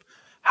going up,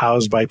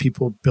 housed by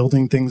people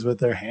building things with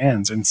their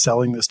hands and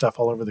selling this stuff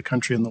all over the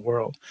country and the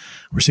world.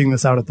 We're seeing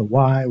this out at the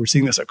Y. We're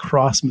seeing this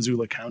across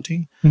Missoula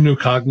County. The new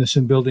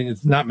Cognizant building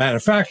is not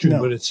manufacturing,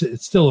 but it's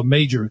still a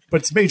major.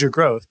 But it's major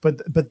growth.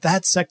 But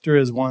that sector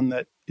is one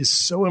that is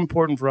so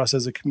important for us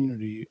as a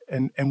community.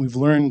 And we've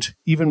learned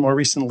even more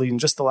recently in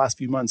just the last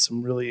few months,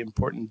 some really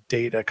important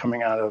data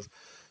coming out of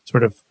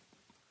sort of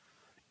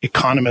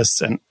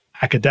economists and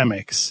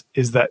academics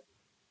is that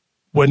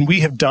when we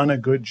have done a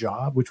good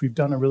job, which we've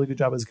done a really good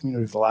job as a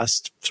community for the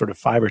last sort of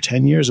 5 or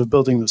 10 years of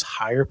building those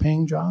higher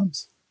paying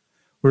jobs,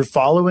 we're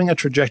following a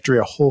trajectory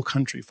a whole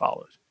country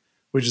followed,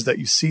 which is that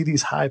you see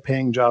these high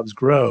paying jobs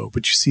grow,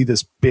 but you see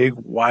this big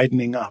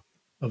widening up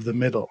of the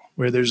middle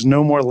where there's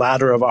no more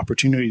ladder of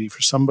opportunity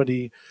for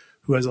somebody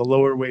who has a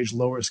lower wage,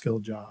 lower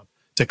skilled job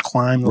to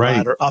climb the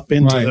ladder up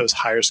into those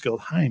higher skilled,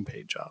 high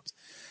paid jobs.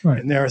 Right.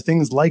 And there are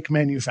things like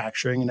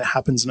manufacturing, and it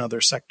happens in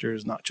other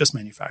sectors, not just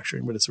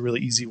manufacturing, but it's a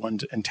really easy one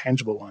and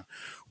tangible one,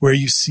 where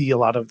you see a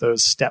lot of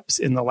those steps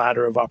in the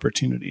ladder of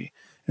opportunity.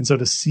 And so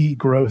to see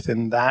growth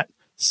in that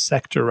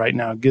sector right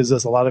now gives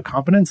us a lot of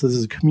confidence. This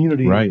is a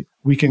community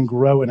we can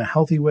grow in a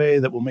healthy way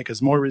that will make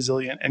us more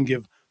resilient and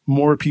give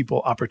more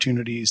people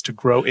opportunities to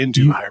grow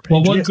into higher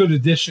paying jobs. Well, one good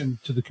addition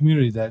to the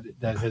community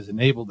that has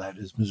enabled that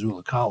is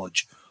Missoula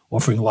College,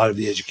 offering a lot of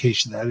the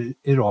education that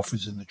it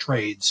offers in the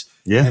trades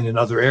and in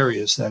other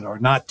areas that are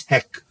not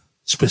tech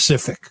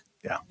specific.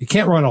 Yeah. You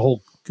can't run a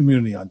whole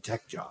community on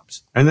tech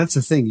jobs. And that's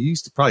the thing. You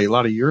used to probably, a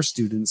lot of your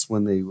students,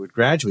 when they would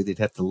graduate, they'd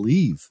have to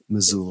leave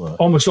Missoula.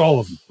 Almost all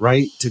of them.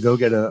 Right? To go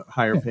get a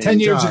higher paying 10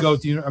 years job. ago,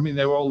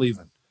 they were all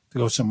leaving to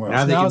go somewhere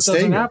else. Now Now they it can doesn't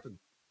stay happen.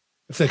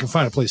 If they can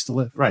find a place to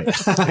live. Right.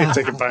 If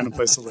they can find a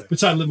place to live.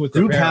 Besides live with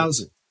their Group parents.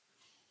 housing.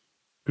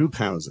 Group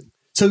housing.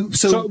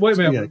 So wait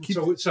a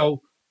minute.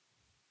 So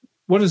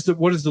what is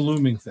the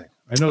looming thing?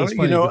 I know it's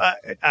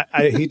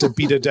I hate to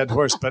beat a dead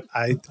horse, but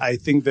I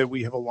think that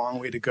we have a long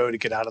way to go to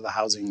get out of the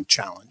housing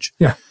challenge.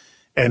 Yeah.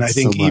 And I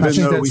think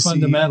though we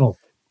fundamental. See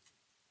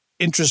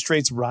interest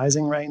rates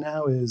rising right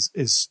now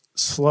is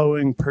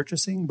slowing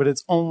purchasing, but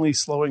it's only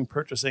slowing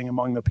purchasing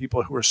among the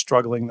people who are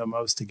struggling the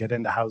most to get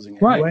into housing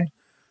anyway,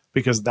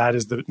 because that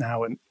is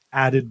now an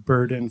added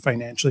burden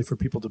financially for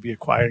people to be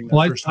acquiring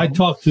their first home. I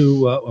talked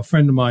to a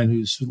friend of mine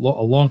who's a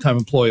longtime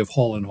employee of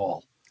Hall &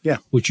 Hall,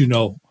 which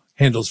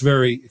handles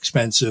very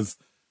expensive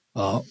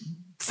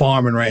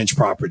farm and ranch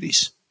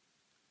properties.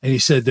 And he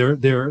said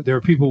there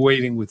are people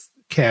waiting with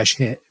cash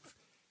in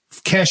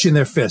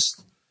their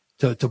fist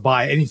to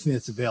buy anything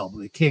that's available.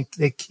 They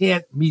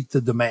can't meet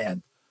the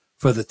demand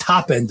for the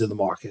top end of the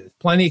market.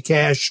 Plenty of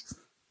cash.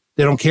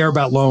 They don't care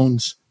about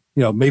loans.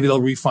 Maybe they'll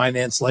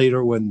refinance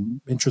later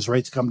when interest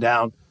rates come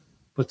down.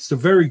 But it's the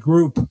very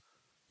group,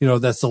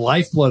 that's the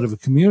lifeblood of a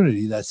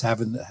community that's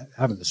having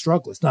the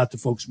struggle. It's not the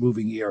folks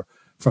moving here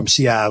from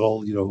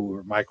Seattle, who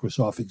are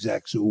Microsoft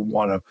execs who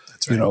want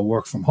to,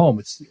 work from home.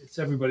 It's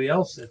everybody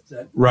else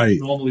that right.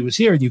 normally was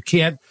here. And you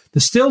can't.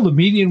 Still, the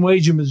median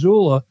wage in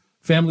Missoula,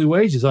 family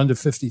wage, is under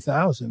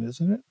 $50,000,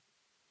 isn't it?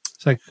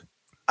 It's like,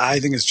 I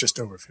think it's just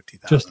over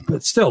 50,000.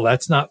 But still,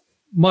 that's not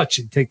much.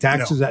 And take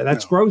taxes.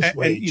 That's gross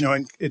wage.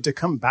 And to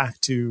come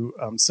back to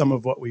some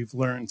of what we've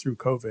learned through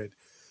COVID,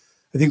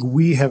 I think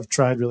we have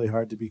tried really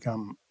hard to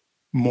become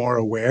more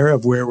aware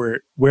of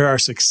where our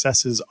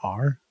successes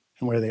are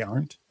and where they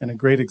aren't. And a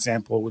great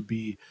example would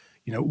be,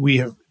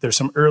 there's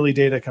some early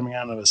data coming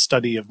out of a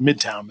study of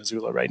Midtown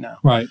Missoula right now,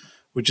 right,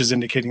 which is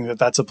indicating that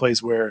that's a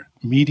place where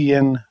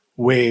median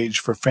wage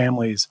for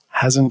families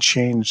hasn't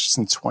changed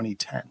since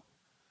 2010.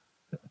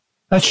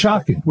 That's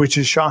shocking. Which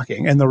is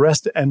shocking. And the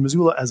rest, and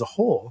Missoula as a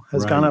whole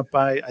has gone up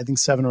by, I think,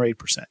 7 or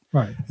 8%.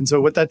 Right. And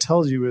so what that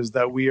tells you is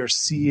that we are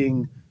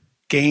seeing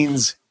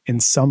gains in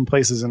some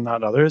places and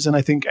not others. And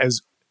I think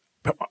as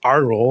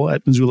our role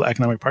at Missoula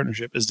Economic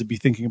Partnership is to be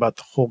thinking about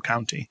the whole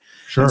county.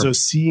 Sure. And so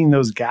seeing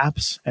those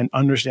gaps and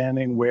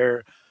understanding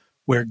where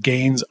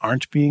gains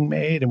aren't being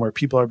made and where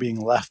people are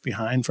being left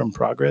behind from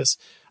progress,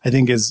 I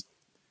think is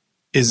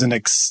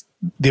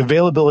the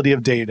availability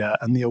of data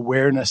and the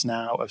awareness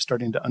now of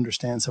starting to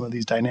understand some of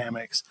these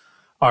dynamics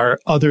are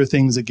other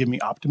things that give me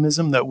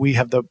optimism that we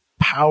have the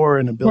power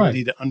and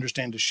ability to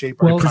understand, to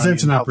shape our economy. It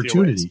presents an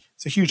opportunity. Ways.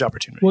 It's a huge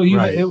opportunity. Well,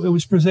 it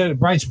was presented.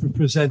 Bryce Ward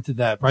presented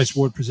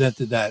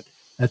that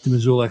at the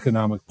Missoula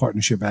Economic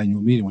Partnership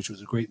annual meeting, which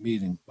was a great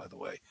meeting, by the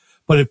way.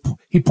 But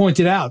he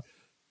pointed out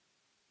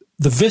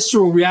the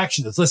visceral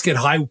reaction is, let's get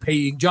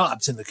high-paying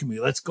jobs in the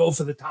community. Let's go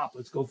for the top.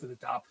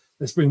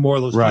 Let's bring more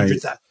of those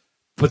hundreds out.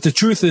 But the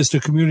truth is, the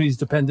community is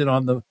dependent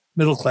on the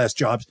middle-class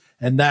jobs,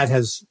 and that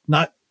has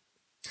not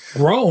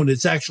grown.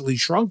 It's actually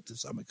shrunk to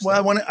some extent.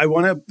 Well, I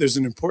want to. There's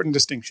an important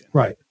distinction,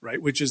 right,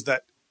 which is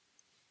that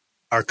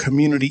our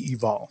community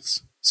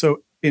evolves.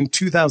 So in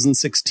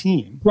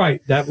 2016,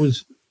 that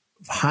was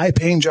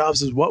high-paying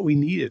jobs is what we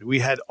needed. We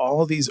had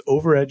all these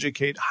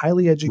overeducated,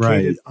 highly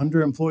educated,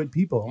 underemployed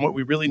people, and what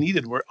we really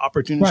needed were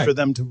opportunities for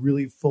them to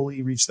really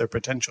fully reach their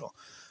potential.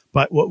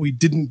 But what we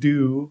didn't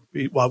do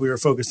while we were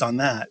focused on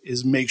that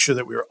is make sure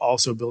that we were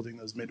also building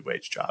those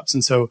mid-wage jobs.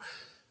 And so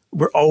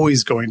we're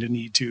always going to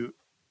need to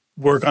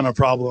work on a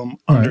problem,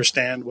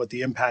 understand what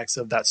the impacts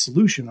of that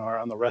solution are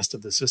on the rest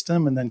of the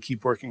system, and then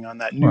keep working on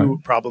that new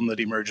problem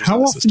that emerges. How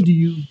in the often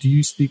system. do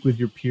you speak with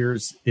your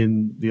peers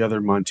in the other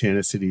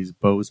Montana cities,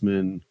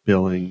 Bozeman,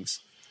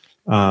 Billings,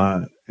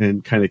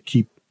 and kind of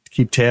keep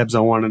tabs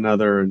on one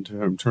another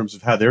in terms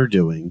of how they're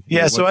doing?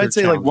 Yeah, so I'd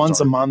say like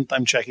once a month,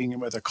 I'm checking in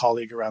with a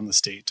colleague around the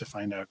state to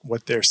find out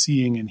what they're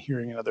seeing and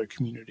hearing in other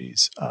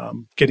communities.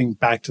 Getting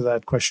back to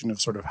that question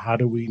of sort of how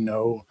do we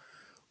know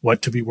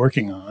what to be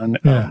working on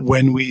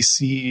when we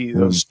see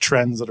those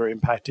trends that are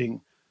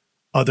impacting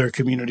other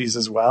communities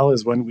as well,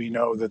 is when we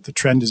know that the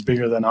trend is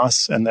bigger than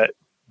us and that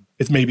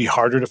it may be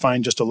harder to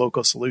find just a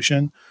local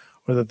solution,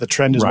 or that the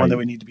trend is one that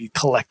we need to be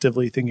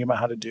collectively thinking about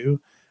how to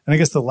do. And I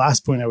guess the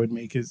last point I would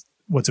make is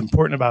what's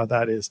important about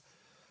that is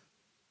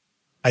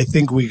I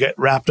think we get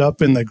wrapped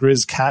up in the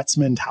Grizz Cats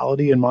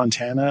mentality in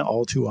Montana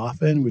all too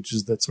often, which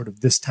is that sort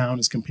of this town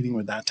is competing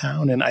with that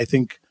town. And I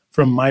think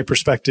from my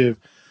perspective,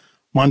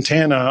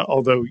 Montana,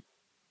 although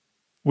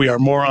we are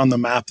more on the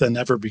map than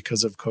ever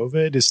because of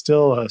COVID, is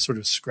still a sort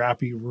of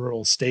scrappy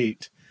rural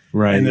state.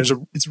 Right. And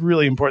it's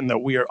really important that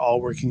we are all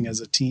working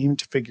as a team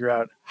to figure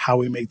out how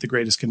we make the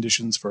greatest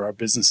conditions for our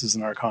businesses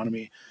and our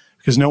economy,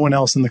 because no one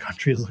else in the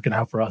country is looking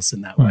out for us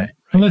in that way. Right?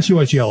 Unless you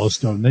watch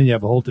Yellowstone, then you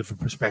have a whole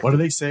different perspective. What do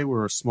they say?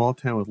 We're a small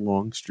town with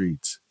long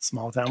streets.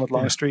 Small town with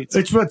long streets.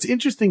 What's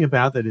interesting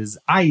about that is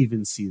I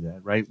even see that,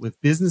 right? With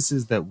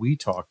businesses that we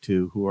talk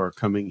to who are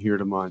coming here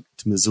to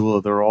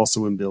Missoula, they're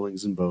also in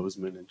Billings and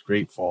Bozeman and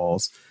Great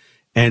Falls.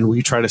 And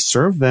we try to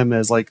serve them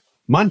as like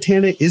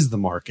Montana is the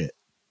market,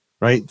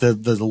 right?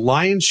 The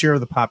lion's share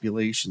of the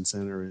population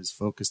center is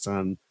focused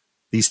on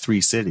these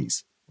three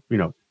cities,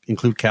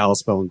 include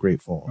Kalispell and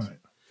Great Falls. Right.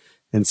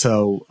 And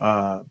so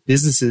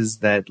businesses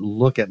that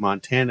look at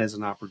Montana as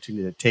an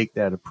opportunity to take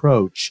that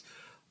approach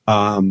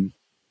are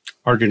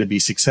going to be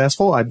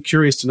successful. I'm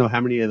curious to know how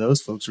many of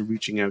those folks are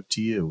reaching out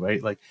to you,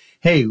 right? Like,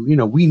 hey, we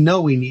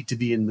know we need to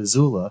be in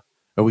Missoula,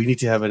 or we need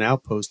to have an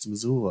outpost in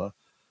Missoula.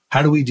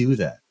 How do we do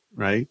that,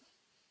 right?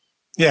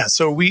 Yeah,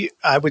 so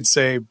I would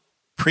say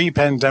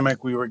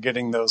pre-pandemic, we were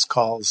getting those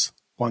calls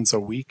once a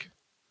week.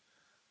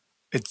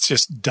 It's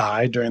just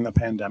died during the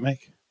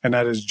pandemic. And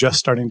that is just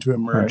starting to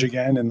emerge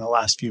again in the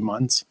last few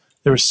months.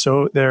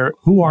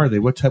 Who are they?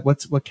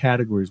 What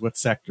categories? What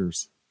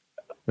sectors?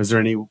 Is there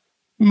any?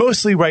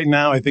 Mostly right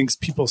now, I think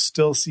people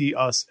still see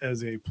us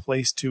as a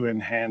place to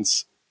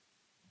enhance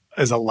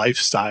as a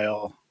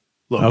lifestyle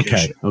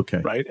location. Okay.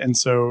 Right. And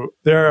so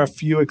there are a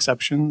few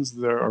exceptions.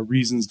 There are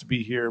reasons to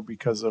be here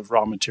because of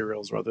raw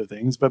materials or other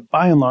things. But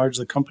by and large,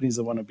 the companies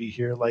that want to be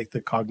here, like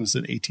the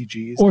Cognizant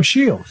ATGs or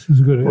Shields,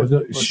 is good.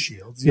 Or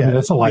Shields, yeah,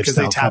 that's a lifestyle because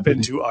they tap company.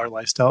 into our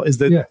lifestyle. Is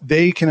that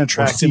they can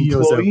attract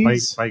CEOs that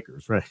employees.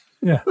 bikers, right?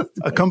 Yeah,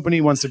 A company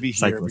wants to be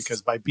here Cyclists.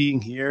 because by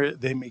being here,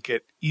 they make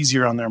it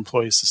easier on their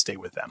employees to stay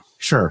with them.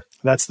 Sure.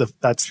 That's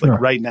Sure. like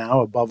right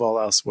now, above all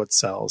else, what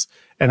sells.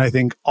 And I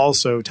think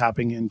also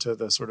tapping into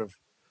the sort of,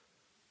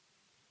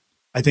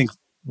 I think,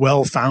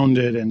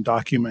 well-founded and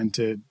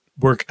documented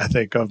work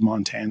ethic of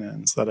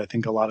Montanans that I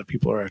think a lot of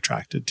people are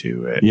attracted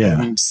to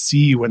and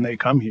see when they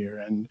come here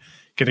and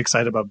get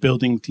excited about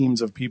building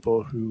teams of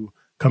people who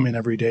come in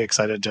every day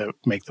excited to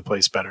make the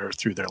place better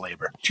through their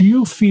labor. Do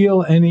you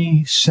feel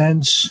any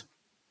sense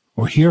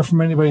or hear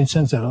from anybody in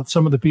sense that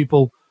some of the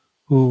people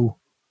who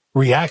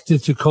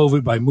reacted to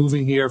COVID by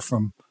moving here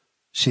from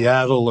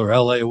Seattle or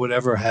LA or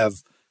whatever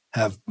have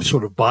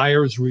sort of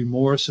buyer's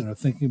remorse and are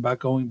thinking about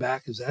going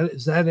back? Is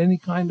that any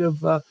kind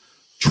of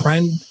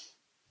trend?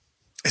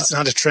 It's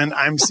not a trend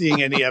I'm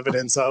seeing any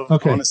evidence of,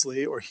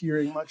 honestly, or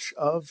hearing much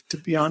of, to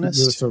be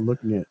honest. You start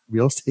looking at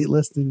real estate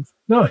listings.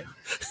 No,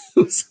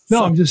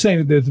 I'm just saying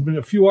that there's been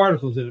a few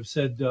articles that have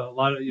said a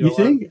lot of,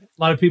 a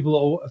lot of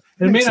people,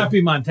 and it may not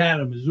be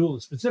Montana,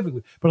 Missoula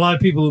specifically, but a lot of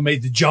people who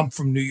made the jump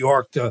from New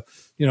York to,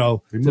 They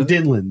moved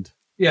inland.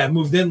 Yeah,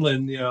 moved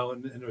inland,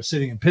 and are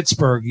sitting in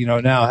Pittsburgh,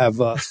 now have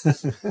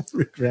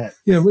regret.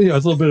 a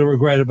little bit of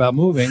regret about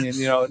moving,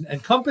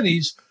 and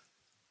companies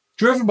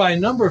driven by a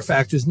number of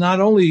factors,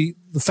 not only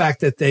the fact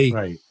that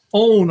they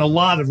own a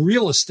lot of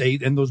real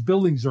estate and those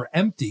buildings are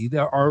empty, they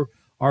are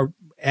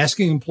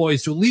asking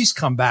employees to at least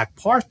come back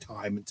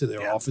part-time into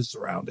their office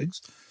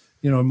surroundings.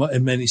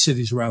 In many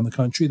cities around the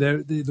country,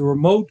 the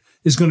remote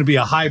is going to be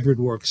a hybrid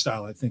work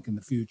style, I think, in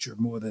the future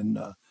more than.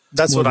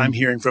 That's what I'm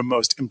hearing from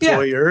most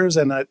employers,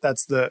 and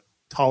that's the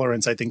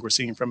tolerance I think we're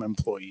seeing from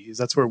employees.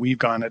 That's where we've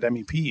gone at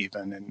MEP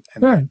even,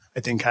 and I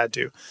think had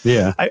to.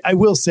 Yeah, I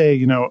will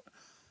say,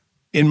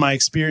 in my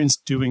experience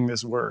doing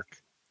this work,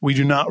 we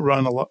do not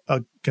run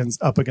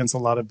up against a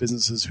lot of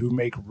businesses who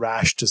make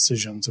rash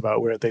decisions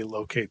about where they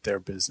locate their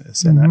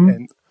business,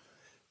 and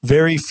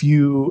very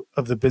few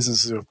of the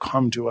businesses who have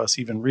come to us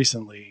even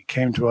recently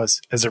came to us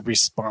as a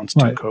response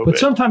to COVID. But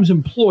sometimes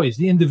employees,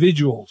 the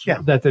individuals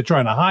that they're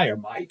trying to hire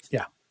might.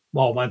 Yeah.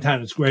 Well,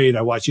 Montana's great.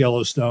 I watch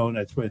Yellowstone.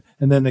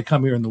 And then they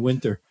come here in the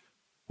winter,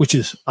 which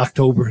is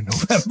October and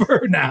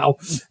November now.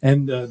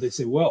 And they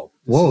say, whoa,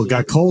 it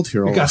got cold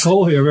here. It got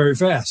cold here very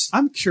fast.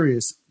 I'm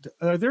curious,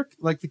 are there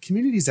like the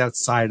communities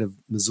outside of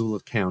Missoula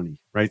County,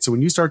 right? So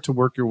when you start to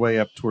work your way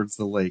up towards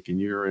the lake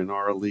and you're in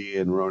Arley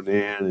and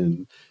Ronan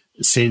and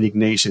St.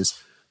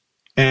 Ignatius,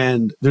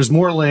 and there's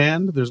more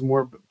land, there's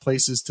more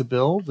places to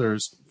build,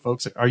 there's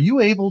folks, are you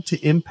able to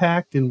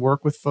impact and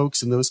work with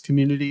folks in those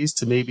communities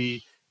to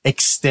maybe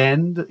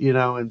extend,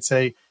 and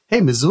say,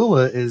 hey,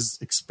 Missoula is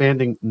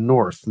expanding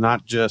north,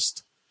 not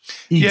just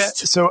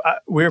east? Yeah, so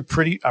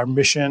our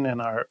mission and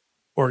our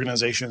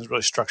organization is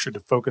really structured to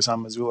focus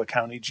on Missoula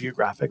County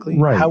geographically.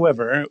 Right.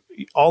 However,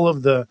 all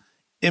of the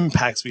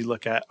impacts we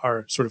look at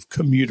are sort of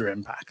commuter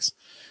impacts.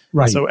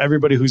 Right. So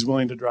everybody who's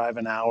willing to drive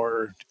an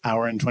hour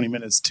and 20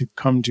 minutes to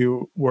come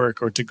to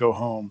work or to go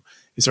home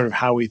is sort of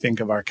how we think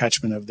of our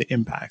catchment of the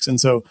impacts. And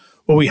so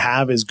what we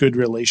have is good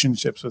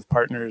relationships with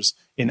partners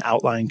in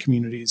outlying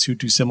communities who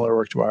do similar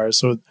work to ours.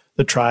 So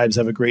the tribes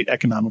have a great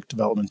economic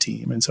development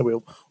team. And so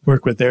we'll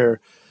work with their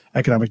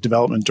economic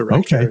development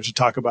director to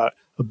talk about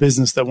a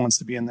business that wants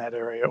to be in that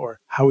area, or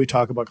how we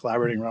talk about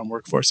collaborating around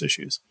workforce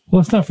issues.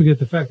 Well, let's not forget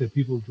the fact that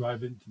people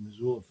drive into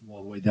Missoula from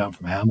all the way down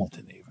from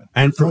Hamilton even.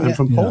 And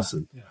from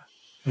Polson. Yeah.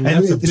 And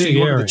that's a this is big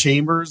one of area.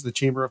 the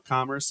Chamber of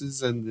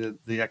Commerce's and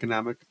the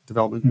economic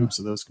development groups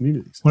of those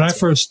communities. When I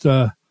first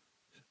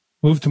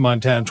moved to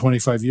Montana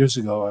 25 years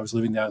ago, I was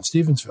living down in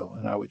Stevensville,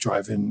 and I would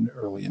drive in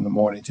early in the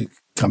morning to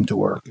come to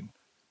work. And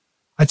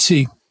I'd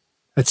see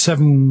at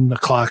 7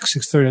 o'clock,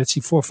 6:30, I'd see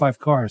 4 or 5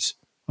 cars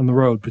on the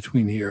road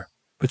between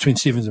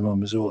Stevensville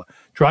and Missoula.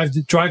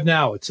 Drive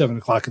now at 7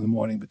 o'clock in the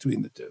morning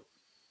between the two.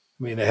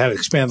 I mean, they had to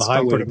expand the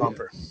highway. Bumper to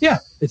bumper. Yeah,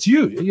 it's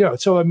huge.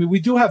 So, I mean, we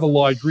do have a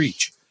large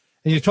reach.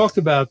 And you talked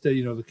about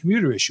the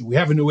commuter issue. We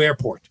have a new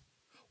airport.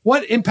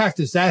 What impact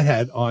has that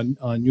had on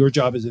your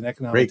job as an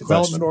economic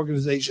development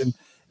organization?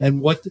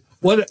 And what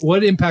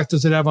impact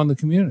does it have on the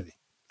community?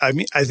 I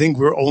mean, I think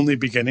we're only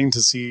beginning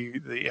to see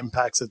the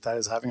impacts that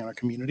is having on our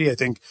community. I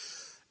think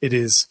it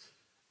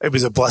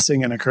was a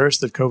blessing and a curse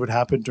that COVID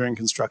happened during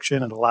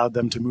construction. It allowed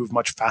them to move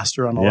much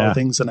faster on a lot of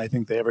things than I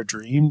think they ever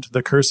dreamed.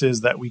 The curse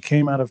is that we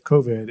came out of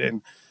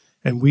COVID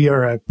and we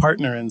are a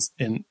partner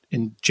in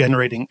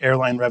generating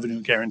airline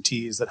revenue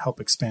guarantees that help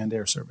expand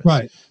air service.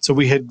 Right. So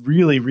we had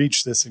really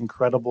reached this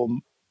incredible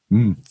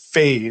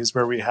phase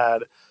where we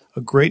had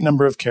a great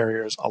number of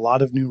carriers, a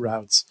lot of new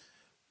routes.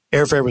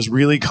 Airfare was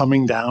really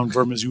coming down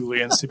for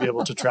Missoulians to be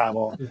able to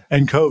travel,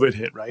 and COVID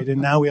hit, right?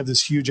 And now we have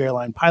this huge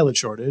airline pilot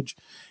shortage,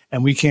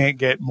 and we can't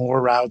get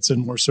more routes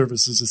and more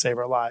services to save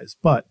our lives.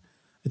 But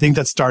I think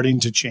that's starting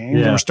to change.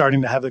 And we're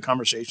starting to have the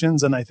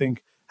conversations, and I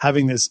think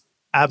having this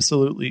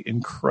absolutely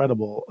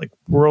incredible, like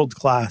world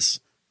class.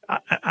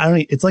 I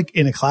don't. It's like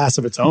in a class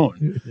of its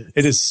own.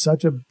 It is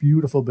such a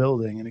beautiful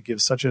building, and it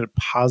gives such a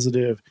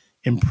positive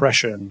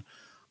impression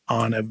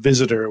on a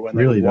visitor when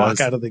they Really walk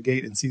does. out of the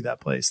gate and see that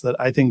place. That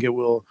I think it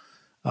will.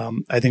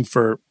 I think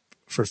for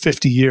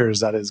 50 years,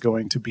 that is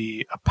going to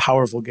be a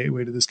powerful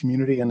gateway to this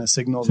community and a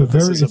signal that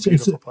this is a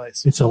beautiful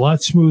place. It's a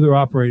lot smoother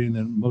operating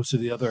than most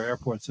of the other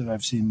airports that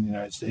I've seen in the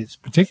United States,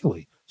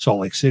 particularly Salt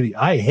Lake City.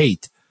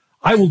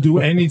 I will do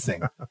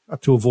anything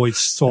to avoid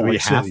Salt We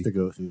Lake City. have to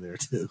go through there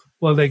too.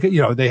 Well,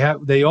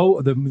 they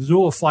owe the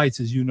Missoula flights,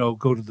 as you know,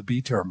 go to the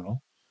B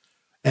terminal,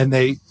 and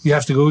you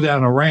have to go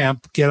down a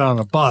ramp, get on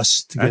a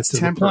bus to That's get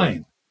to temporary. the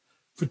plane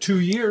for 2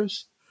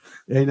 years.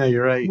 Hey, no,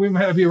 you're right. We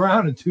might be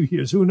around in 2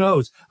 years. Who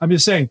knows? I'm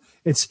just saying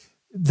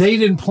they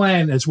didn't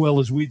plan as well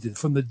as we did.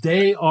 From the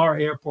day our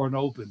airport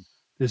opened,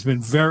 there's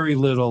been very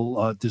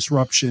little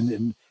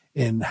disruption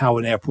in how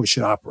an airport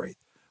should operate.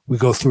 We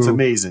go through. It's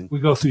amazing. We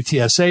go through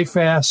TSA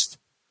fast.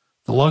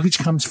 The luggage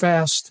comes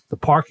fast. The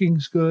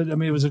parking's good. I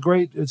mean, it's a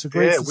great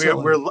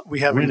facility. We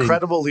have Really.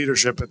 incredible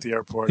leadership at the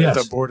airport, Yes.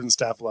 at the board and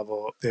staff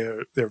level.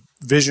 They're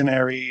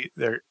visionary,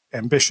 they're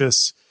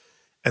ambitious,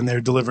 and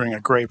they're delivering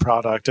a great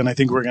product. And I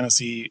think we're going to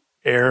see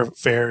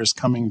airfares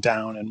coming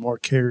down and more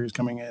carriers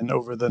coming in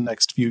over the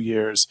next few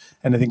years.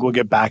 And I think we'll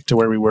get back to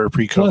where we were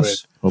pre-COVID.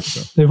 Plus, Hope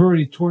so. they've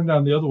already torn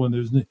down the other one.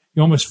 You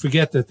almost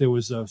forget that there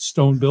was a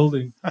stone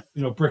building,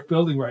 brick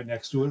building right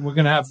next to it. And we're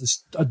going to have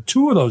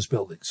two of those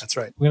buildings. That's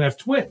right. We're going to have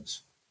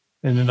twins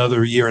in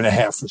another year and a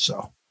half or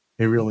so.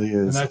 It really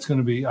And is. that's going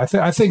to be, I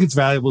think it's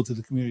valuable to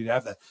the community to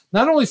have that.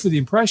 Not only for the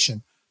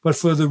impression, but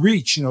for the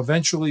reach,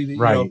 eventually,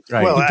 Right.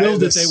 Well, the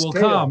build the that they will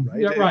scale, come. right?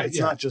 Yeah, right. It's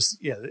not just,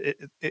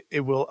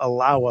 it will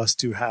allow us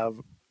to have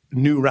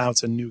new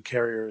routes and new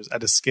carriers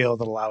at a scale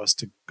that allow us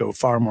to go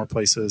far more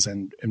places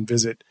and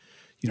visit,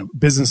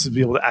 businesses be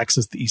able to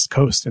access the East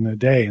Coast in a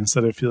day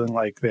instead of feeling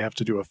like they have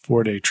to do a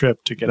 4-day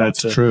trip to get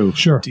That's out to true.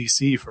 Sure.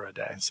 DC for a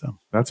day. So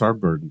That's our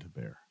burden to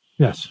bear.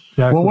 Yes.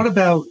 Exactly. Well, what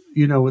about,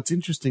 what's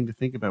interesting to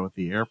think about with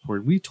the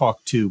airport? We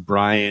talked to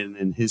Brian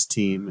and his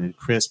team and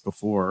Chris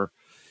before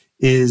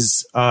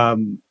is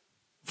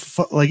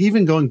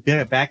even going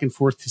back and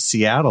forth to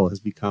Seattle has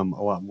become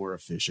a lot more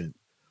efficient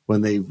when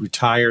they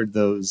retired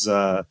those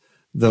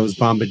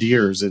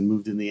Bombardiers and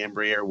moved in the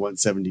Embraer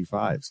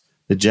 175s,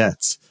 the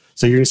jets.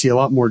 So you're going to see a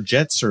lot more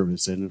jet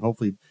service and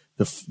hopefully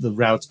the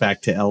routes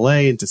back to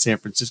LA and to San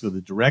Francisco,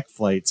 the direct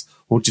flights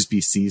won't just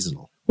be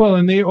seasonal. Well,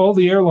 and all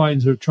the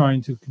airlines are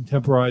trying to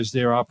contemporize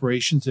their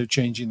operations. They're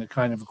changing the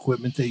kind of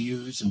equipment they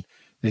use, and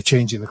they're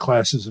changing the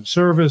classes of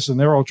service, and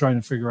they're all trying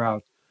to figure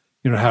out,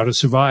 how to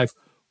survive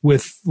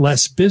with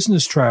less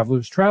business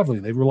travelers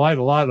traveling. They relied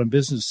a lot on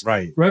business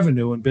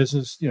revenue and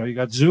business. You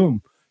got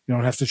Zoom. You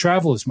don't have to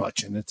travel as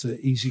much, and it's an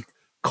easy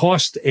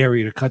cost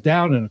area to cut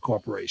down in a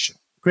corporation.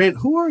 Grant,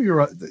 who are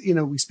your,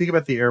 we speak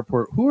about the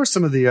airport. Who are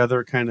some of the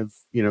other kind of,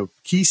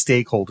 key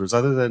stakeholders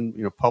other than,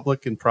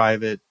 public and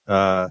private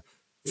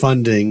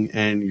funding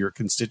and your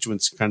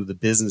constituents, kind of the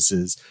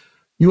businesses?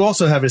 You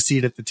also have a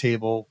seat at the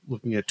table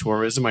looking at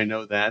tourism. I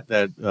know that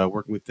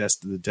working with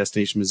the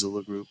Destination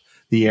Missoula Group,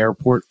 the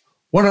airport.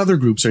 What other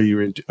groups are you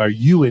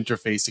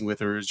interfacing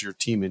with, or is your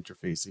team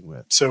interfacing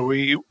with? So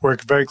we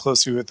work very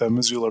closely with the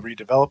Missoula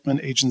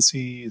Redevelopment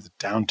Agency, the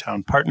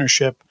Downtown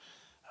Partnership.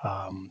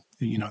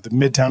 The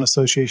Midtown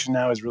Association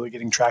now is really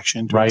getting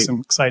traction, doing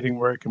some exciting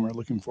work, and we're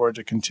looking forward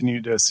to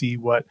continue to see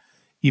what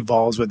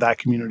evolves with that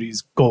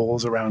community's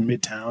goals around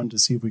Midtown to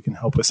see if we can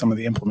help with some of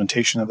the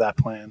implementation of that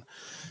plan.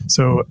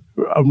 So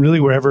really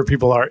wherever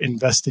people are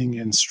investing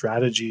in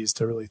strategies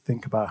to really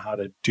think about how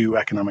to do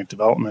economic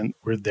development,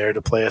 we're there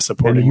to play a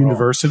supporting role.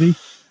 University?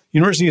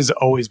 University has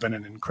always been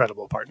an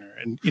incredible partner.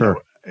 And,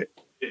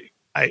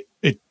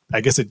 I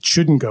guess it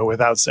shouldn't go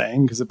without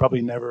saying, because it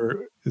probably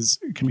never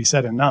can be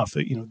said enough,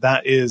 that,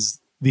 that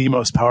is the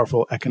most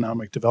powerful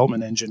economic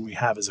development engine we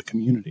have as a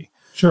community.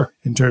 Sure.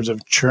 In terms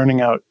of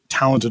churning out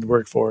talented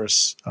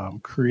workforce,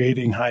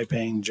 creating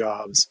high-paying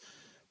jobs,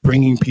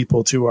 bringing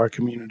people to our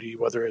community,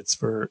 whether it's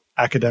for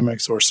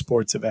academics or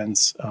sports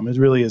events. It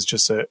really is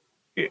just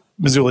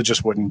Missoula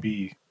just wouldn't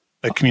be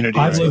a community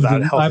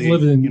without a healthy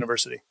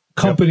university.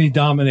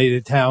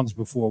 Company-dominated towns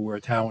before, where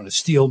a town with a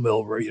steel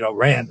mill,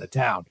 ran the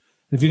town.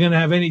 If you're going to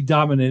have any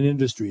dominant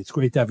industry, it's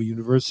great to have a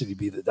university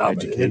be the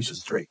dominant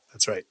industry.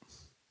 That's right.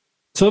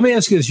 So let me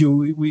ask you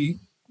this: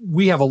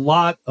 we have a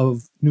lot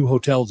of new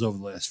hotels over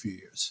the last few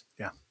years.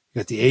 Yeah, you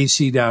got the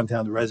AC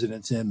downtown, the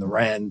Residence Inn, the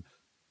Wren.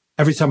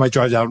 Every time I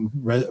drive down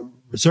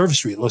Reserve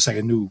Street, it looks like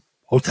a new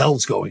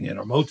hotel's going in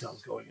or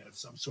motel's going in of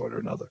some sort or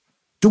another.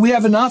 Do we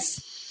have enough?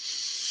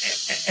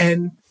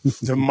 And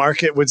the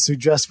market would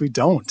suggest we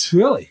don't.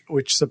 Really?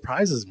 Which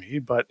surprises me,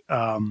 but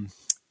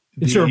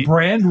is there a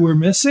brand we're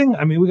missing?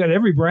 I mean, we got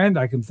every brand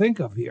I can think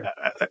of here.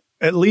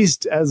 At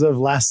least as of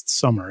last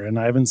summer, and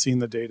I haven't seen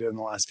the data in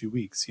the last few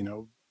weeks.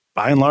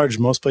 By and large,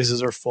 most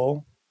places are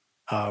full.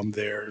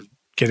 They're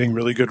getting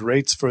really good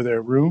rates for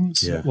their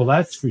rooms. Yeah. Well,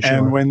 that's for sure.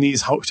 And when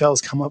these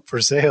hotels come up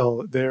for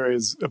sale, there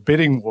is a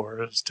bidding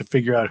war to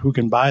figure out who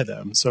can buy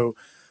them. So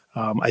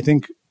I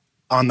think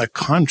on the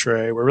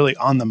contrary, we're really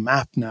on the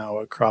map now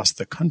across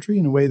the country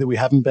in a way that we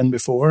haven't been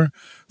before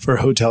for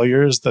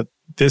hoteliers, that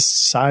this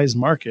size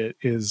market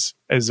is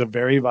a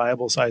very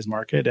viable size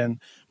market.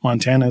 And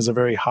Montana is a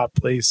very hot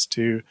place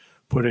to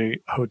put a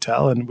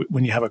hotel. And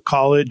when you have a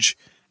college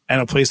and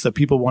a place that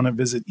people want to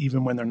visit,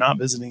 even when they're not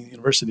visiting the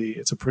university,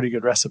 it's a pretty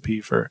good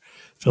recipe for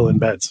fill-in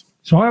beds.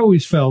 So I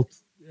always felt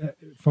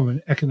from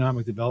an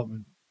economic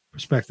development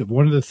perspective,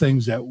 one of the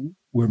things that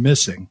we're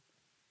missing,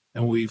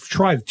 and we've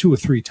tried 2 or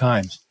 3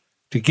 times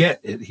to get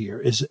it here,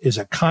 is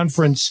a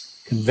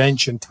conference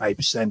convention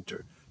type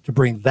center to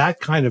bring that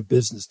kind of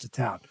business to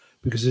town.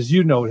 Because as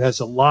you know, it has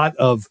a lot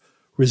of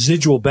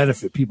residual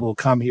benefit. People who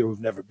come here who've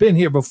never been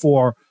here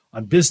before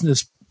on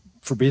business,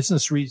 for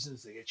business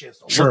reasons. They get a chance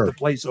to look the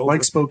place over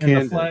like Spokane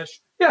in the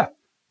flesh. Yeah.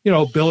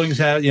 Billings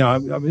have,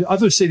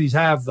 other cities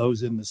have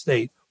those in the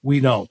state. We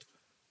don't.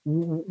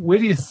 Where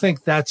do you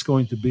think that's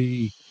going to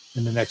be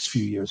in the next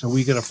few years? Are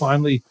we going to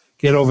finally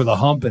get over the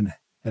hump and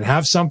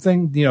have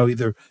something,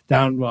 either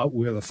down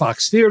where the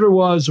Fox Theater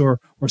was or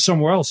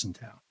somewhere else in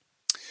town?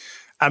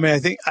 I mean, I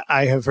think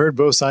I have heard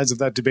both sides of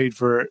that debate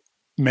for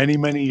many,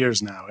 many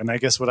years now. And I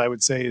guess what I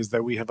would say is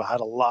that we have had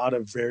a lot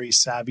of very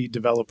savvy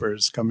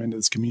developers come into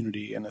this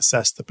community and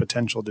assess the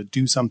potential to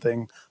do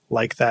something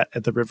like that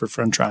at the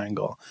Riverfront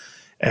Triangle.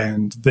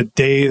 And the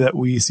day that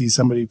we see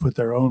somebody put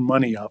their own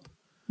money up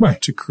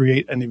to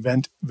create an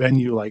event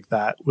venue like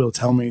that will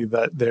tell me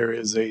that there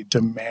is a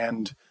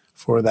demand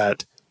for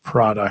that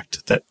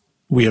product that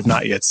we have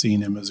not yet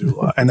seen in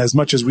Missoula. And as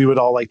much as we would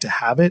all like to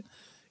have it,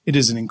 it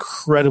is an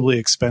incredibly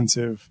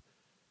expensive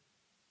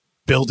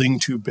building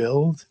to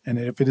build. And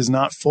if it is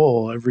not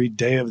full every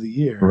day of the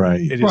year,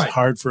 it is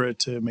hard for it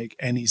to make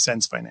any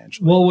sense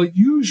financially. Well, what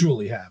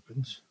usually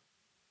happens,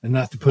 and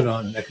not to put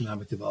on an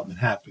economic development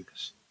hat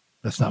because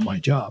that's not my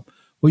job,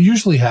 what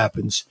usually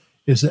happens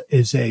is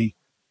a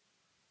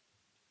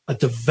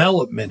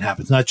development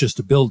happens, not just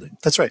a building.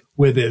 That's right.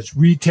 Where there's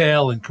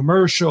retail and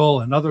commercial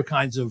and other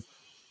kinds of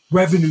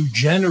revenue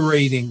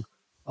generating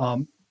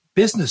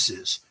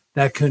businesses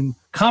that can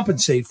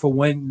compensate for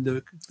when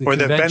the or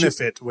the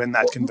benefit when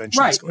that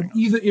convention is going on.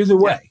 Either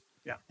way.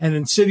 Yeah. And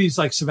in cities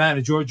like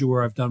Savannah, Georgia,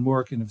 where I've done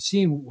work and have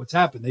seen what's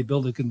happened, they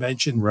build a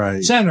convention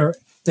center.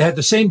 They had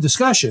the same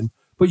discussion,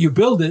 but you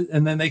build it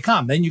and then they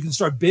come. Then you can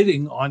start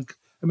bidding on.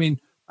 I mean,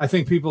 I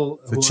think people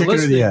who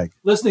are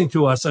listening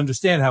to us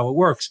understand how it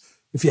works.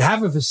 If you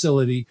have a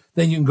facility,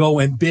 then you can go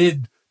and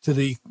bid to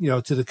the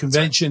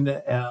convention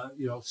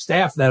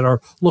staff that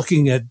are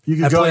looking at you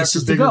can go after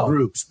bigger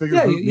groups, group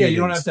you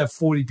don't have to have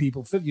 40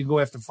 people. You can go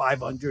after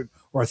 500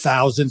 or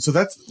 1,000. So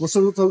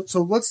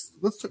let's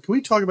can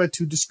we talk about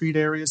 2 discrete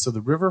areas? So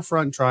the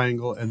Riverfront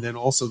Triangle and then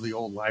also the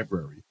old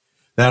library,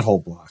 that whole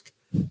block.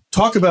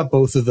 Talk about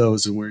both of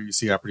those and where you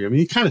see opportunity. I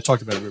mean, you kind of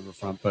talked about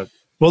Riverfront, but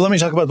well, let me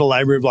talk about the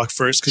library block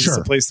first because it's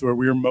the place where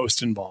we're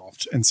most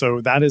involved. And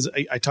so that is,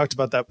 I talked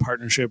about that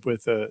partnership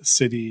with the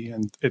city,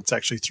 and it's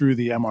actually through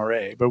the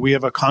MRA. But we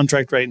have a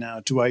contract right now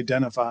to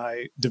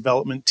identify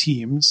development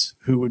teams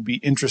who would be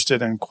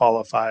interested and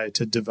qualified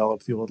to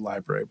develop the old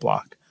library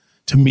block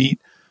to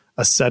meet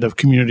a set of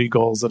community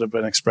goals that have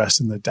been expressed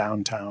in the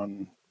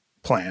downtown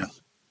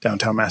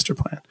master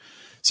plan.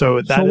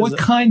 So what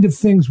kind of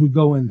things would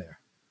go in there?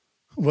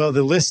 Well,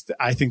 the list,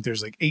 I think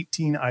there's like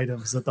 18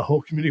 items that the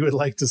whole community would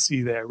like to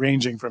see there,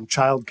 ranging from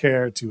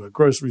childcare to a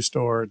grocery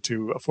store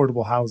to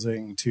affordable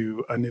housing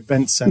to an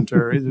event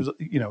center.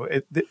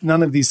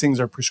 None of these things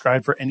are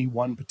prescribed for any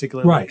one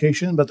particular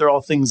location, but they're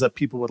all things that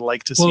people would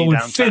like to see downtown. Well,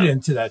 it would fit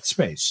into that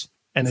space.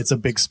 And it's a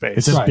big space.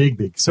 It's a big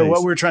space. So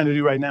what we're trying to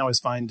do right now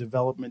is find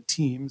development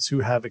teams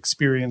who have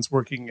experience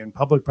working in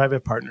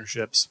public-private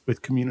partnerships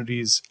with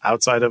communities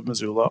outside of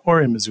Missoula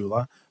or in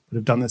Missoula, but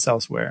have done this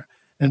elsewhere,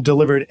 and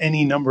delivered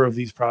any number of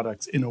these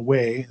products in a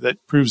way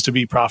that proves to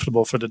be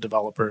profitable for the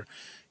developer,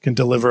 can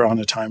deliver on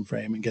a time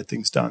frame and get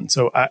things done.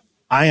 So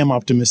I am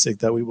optimistic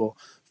that we will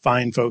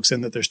find folks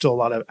and that there's still a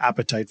lot of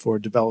appetite for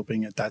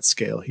developing at that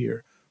scale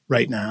here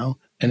right now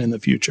and in the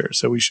future.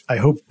 So I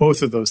hope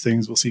both of those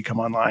things we'll see come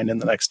online in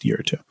the next year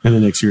or two. In the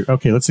next year.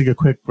 Okay, let's take a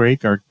quick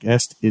break. Our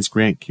guest is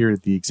Grant Keir,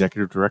 the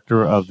Executive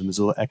Director of the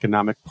Missoula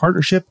Economic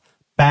Partnership.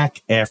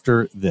 Back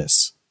after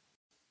this.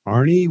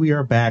 Arnie, we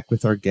are back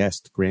with our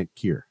guest, Grant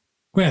Keir.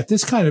 Grant,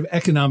 this kind of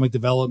economic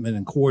development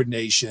and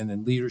coordination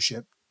and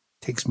leadership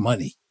takes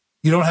money.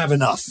 You don't have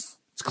enough.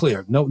 It's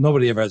clear.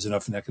 Nobody ever has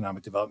enough in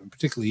economic development,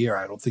 particularly here.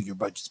 I don't think your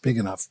budget's big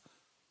enough.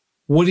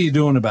 What are you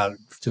doing about it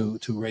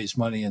to raise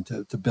money and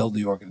to build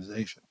the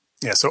organization?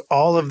 Yeah, so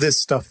all of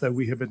this stuff that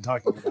we have been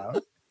talking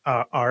about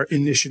are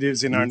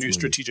initiatives in our new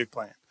strategic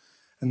plan.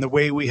 And the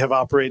way we have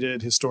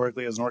operated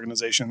historically as an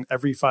organization,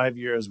 every 5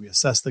 years we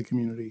assess the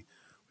community,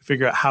 we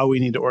figure out how we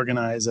need to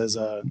organize as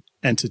an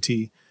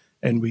entity,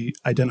 and we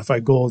identify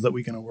goals that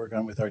we're going to work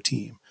on with our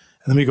team.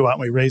 And then we go out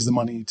and we raise the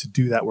money to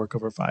do that work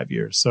over 5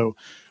 years. So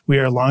we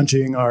are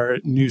launching our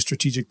new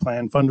strategic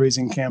plan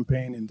fundraising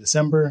campaign in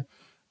December.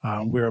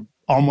 We're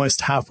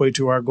almost halfway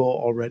to our goal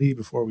already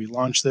before we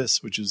launch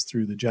this, which is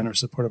through the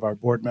generous support of our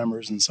board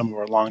members and some of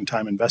our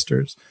longtime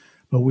investors.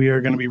 But we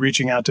are going to be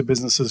reaching out to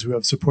businesses who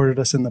have supported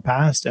us in the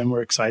past, and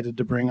we're excited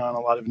to bring on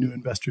a lot of new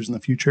investors in the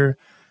future.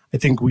 I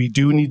think we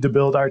do need to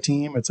build our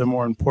team. It's a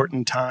more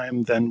important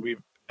time than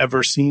we've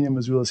ever seen in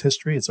Missoula's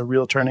history. It's a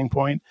real turning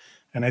point.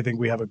 And I think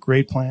we have a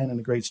great plan and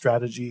a great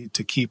strategy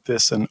to keep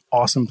this an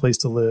awesome place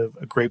to live,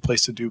 a great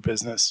place to do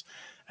business,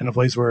 and a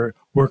place where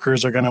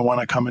workers are going to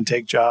want to come and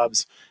take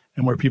jobs,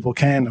 and where people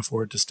can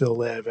afford to still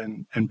live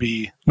and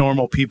be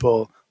normal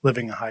people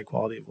living a high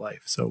quality of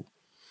life. So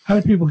how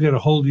do people get a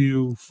hold of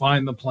you,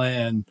 find the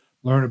plan,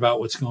 learn about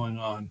what's going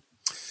on?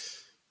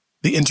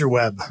 The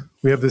interweb.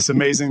 We have this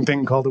amazing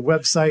thing called a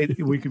website.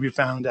 We can be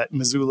found at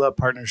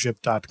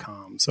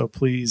MissoulaPartnership.com. So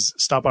please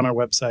stop on our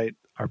website,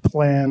 our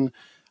plan,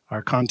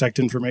 our contact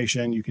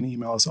information. You can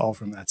email us all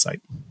from that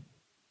site.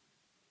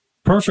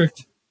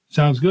 Perfect.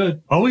 Sounds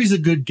good. Always a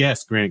good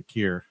guest, Grant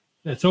Kier.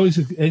 It's always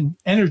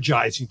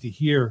energizing to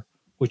hear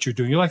what you're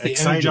doing. You're like the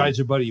Exciting.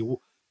 Energizer buddy.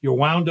 You're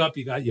wound up.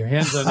 You got your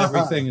hands on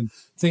everything, and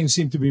things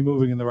seem to be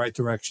moving in the right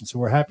direction. So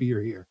we're happy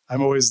you're here.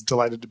 I'm always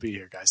delighted to be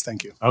here, guys.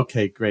 Thank you.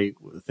 Okay, great.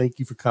 Thank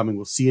you for coming.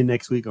 We'll see you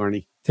next week,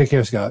 Arnie. Take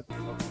care, Scott.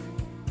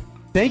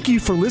 Thank you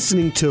for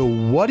listening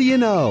to What Do You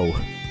Know?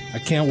 I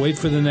can't wait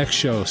for the next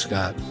show,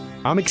 Scott.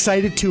 I'm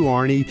excited too,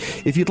 Arnie.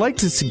 If you'd like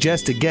to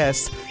suggest a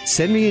guest,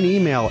 send me an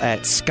email at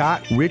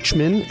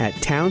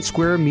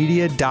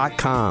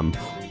scottrichman@townsquaremedia.com.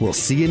 We'll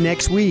see you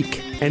next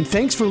week. And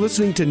thanks for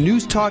listening to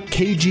News Talk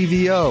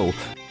KGVO.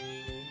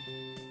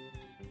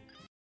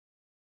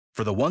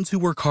 For the ones who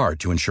work hard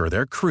to ensure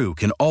their crew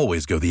can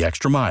always go the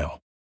extra mile,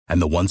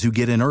 and the ones who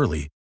get in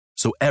early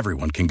so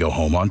everyone can go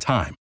home on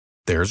time,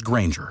 there's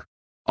Grainger,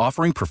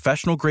 offering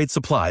professional-grade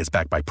supplies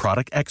backed by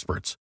product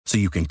experts so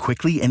you can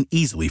quickly and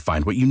easily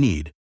find what you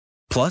need.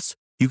 Plus,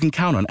 you can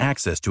count on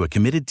access to a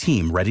committed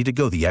team ready to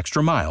go the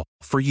extra mile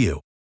for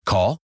you.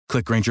 Call,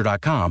 click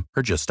Grainger.com,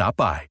 or just stop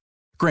by.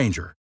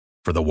 Grainger,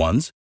 for the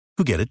ones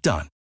who get it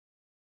done.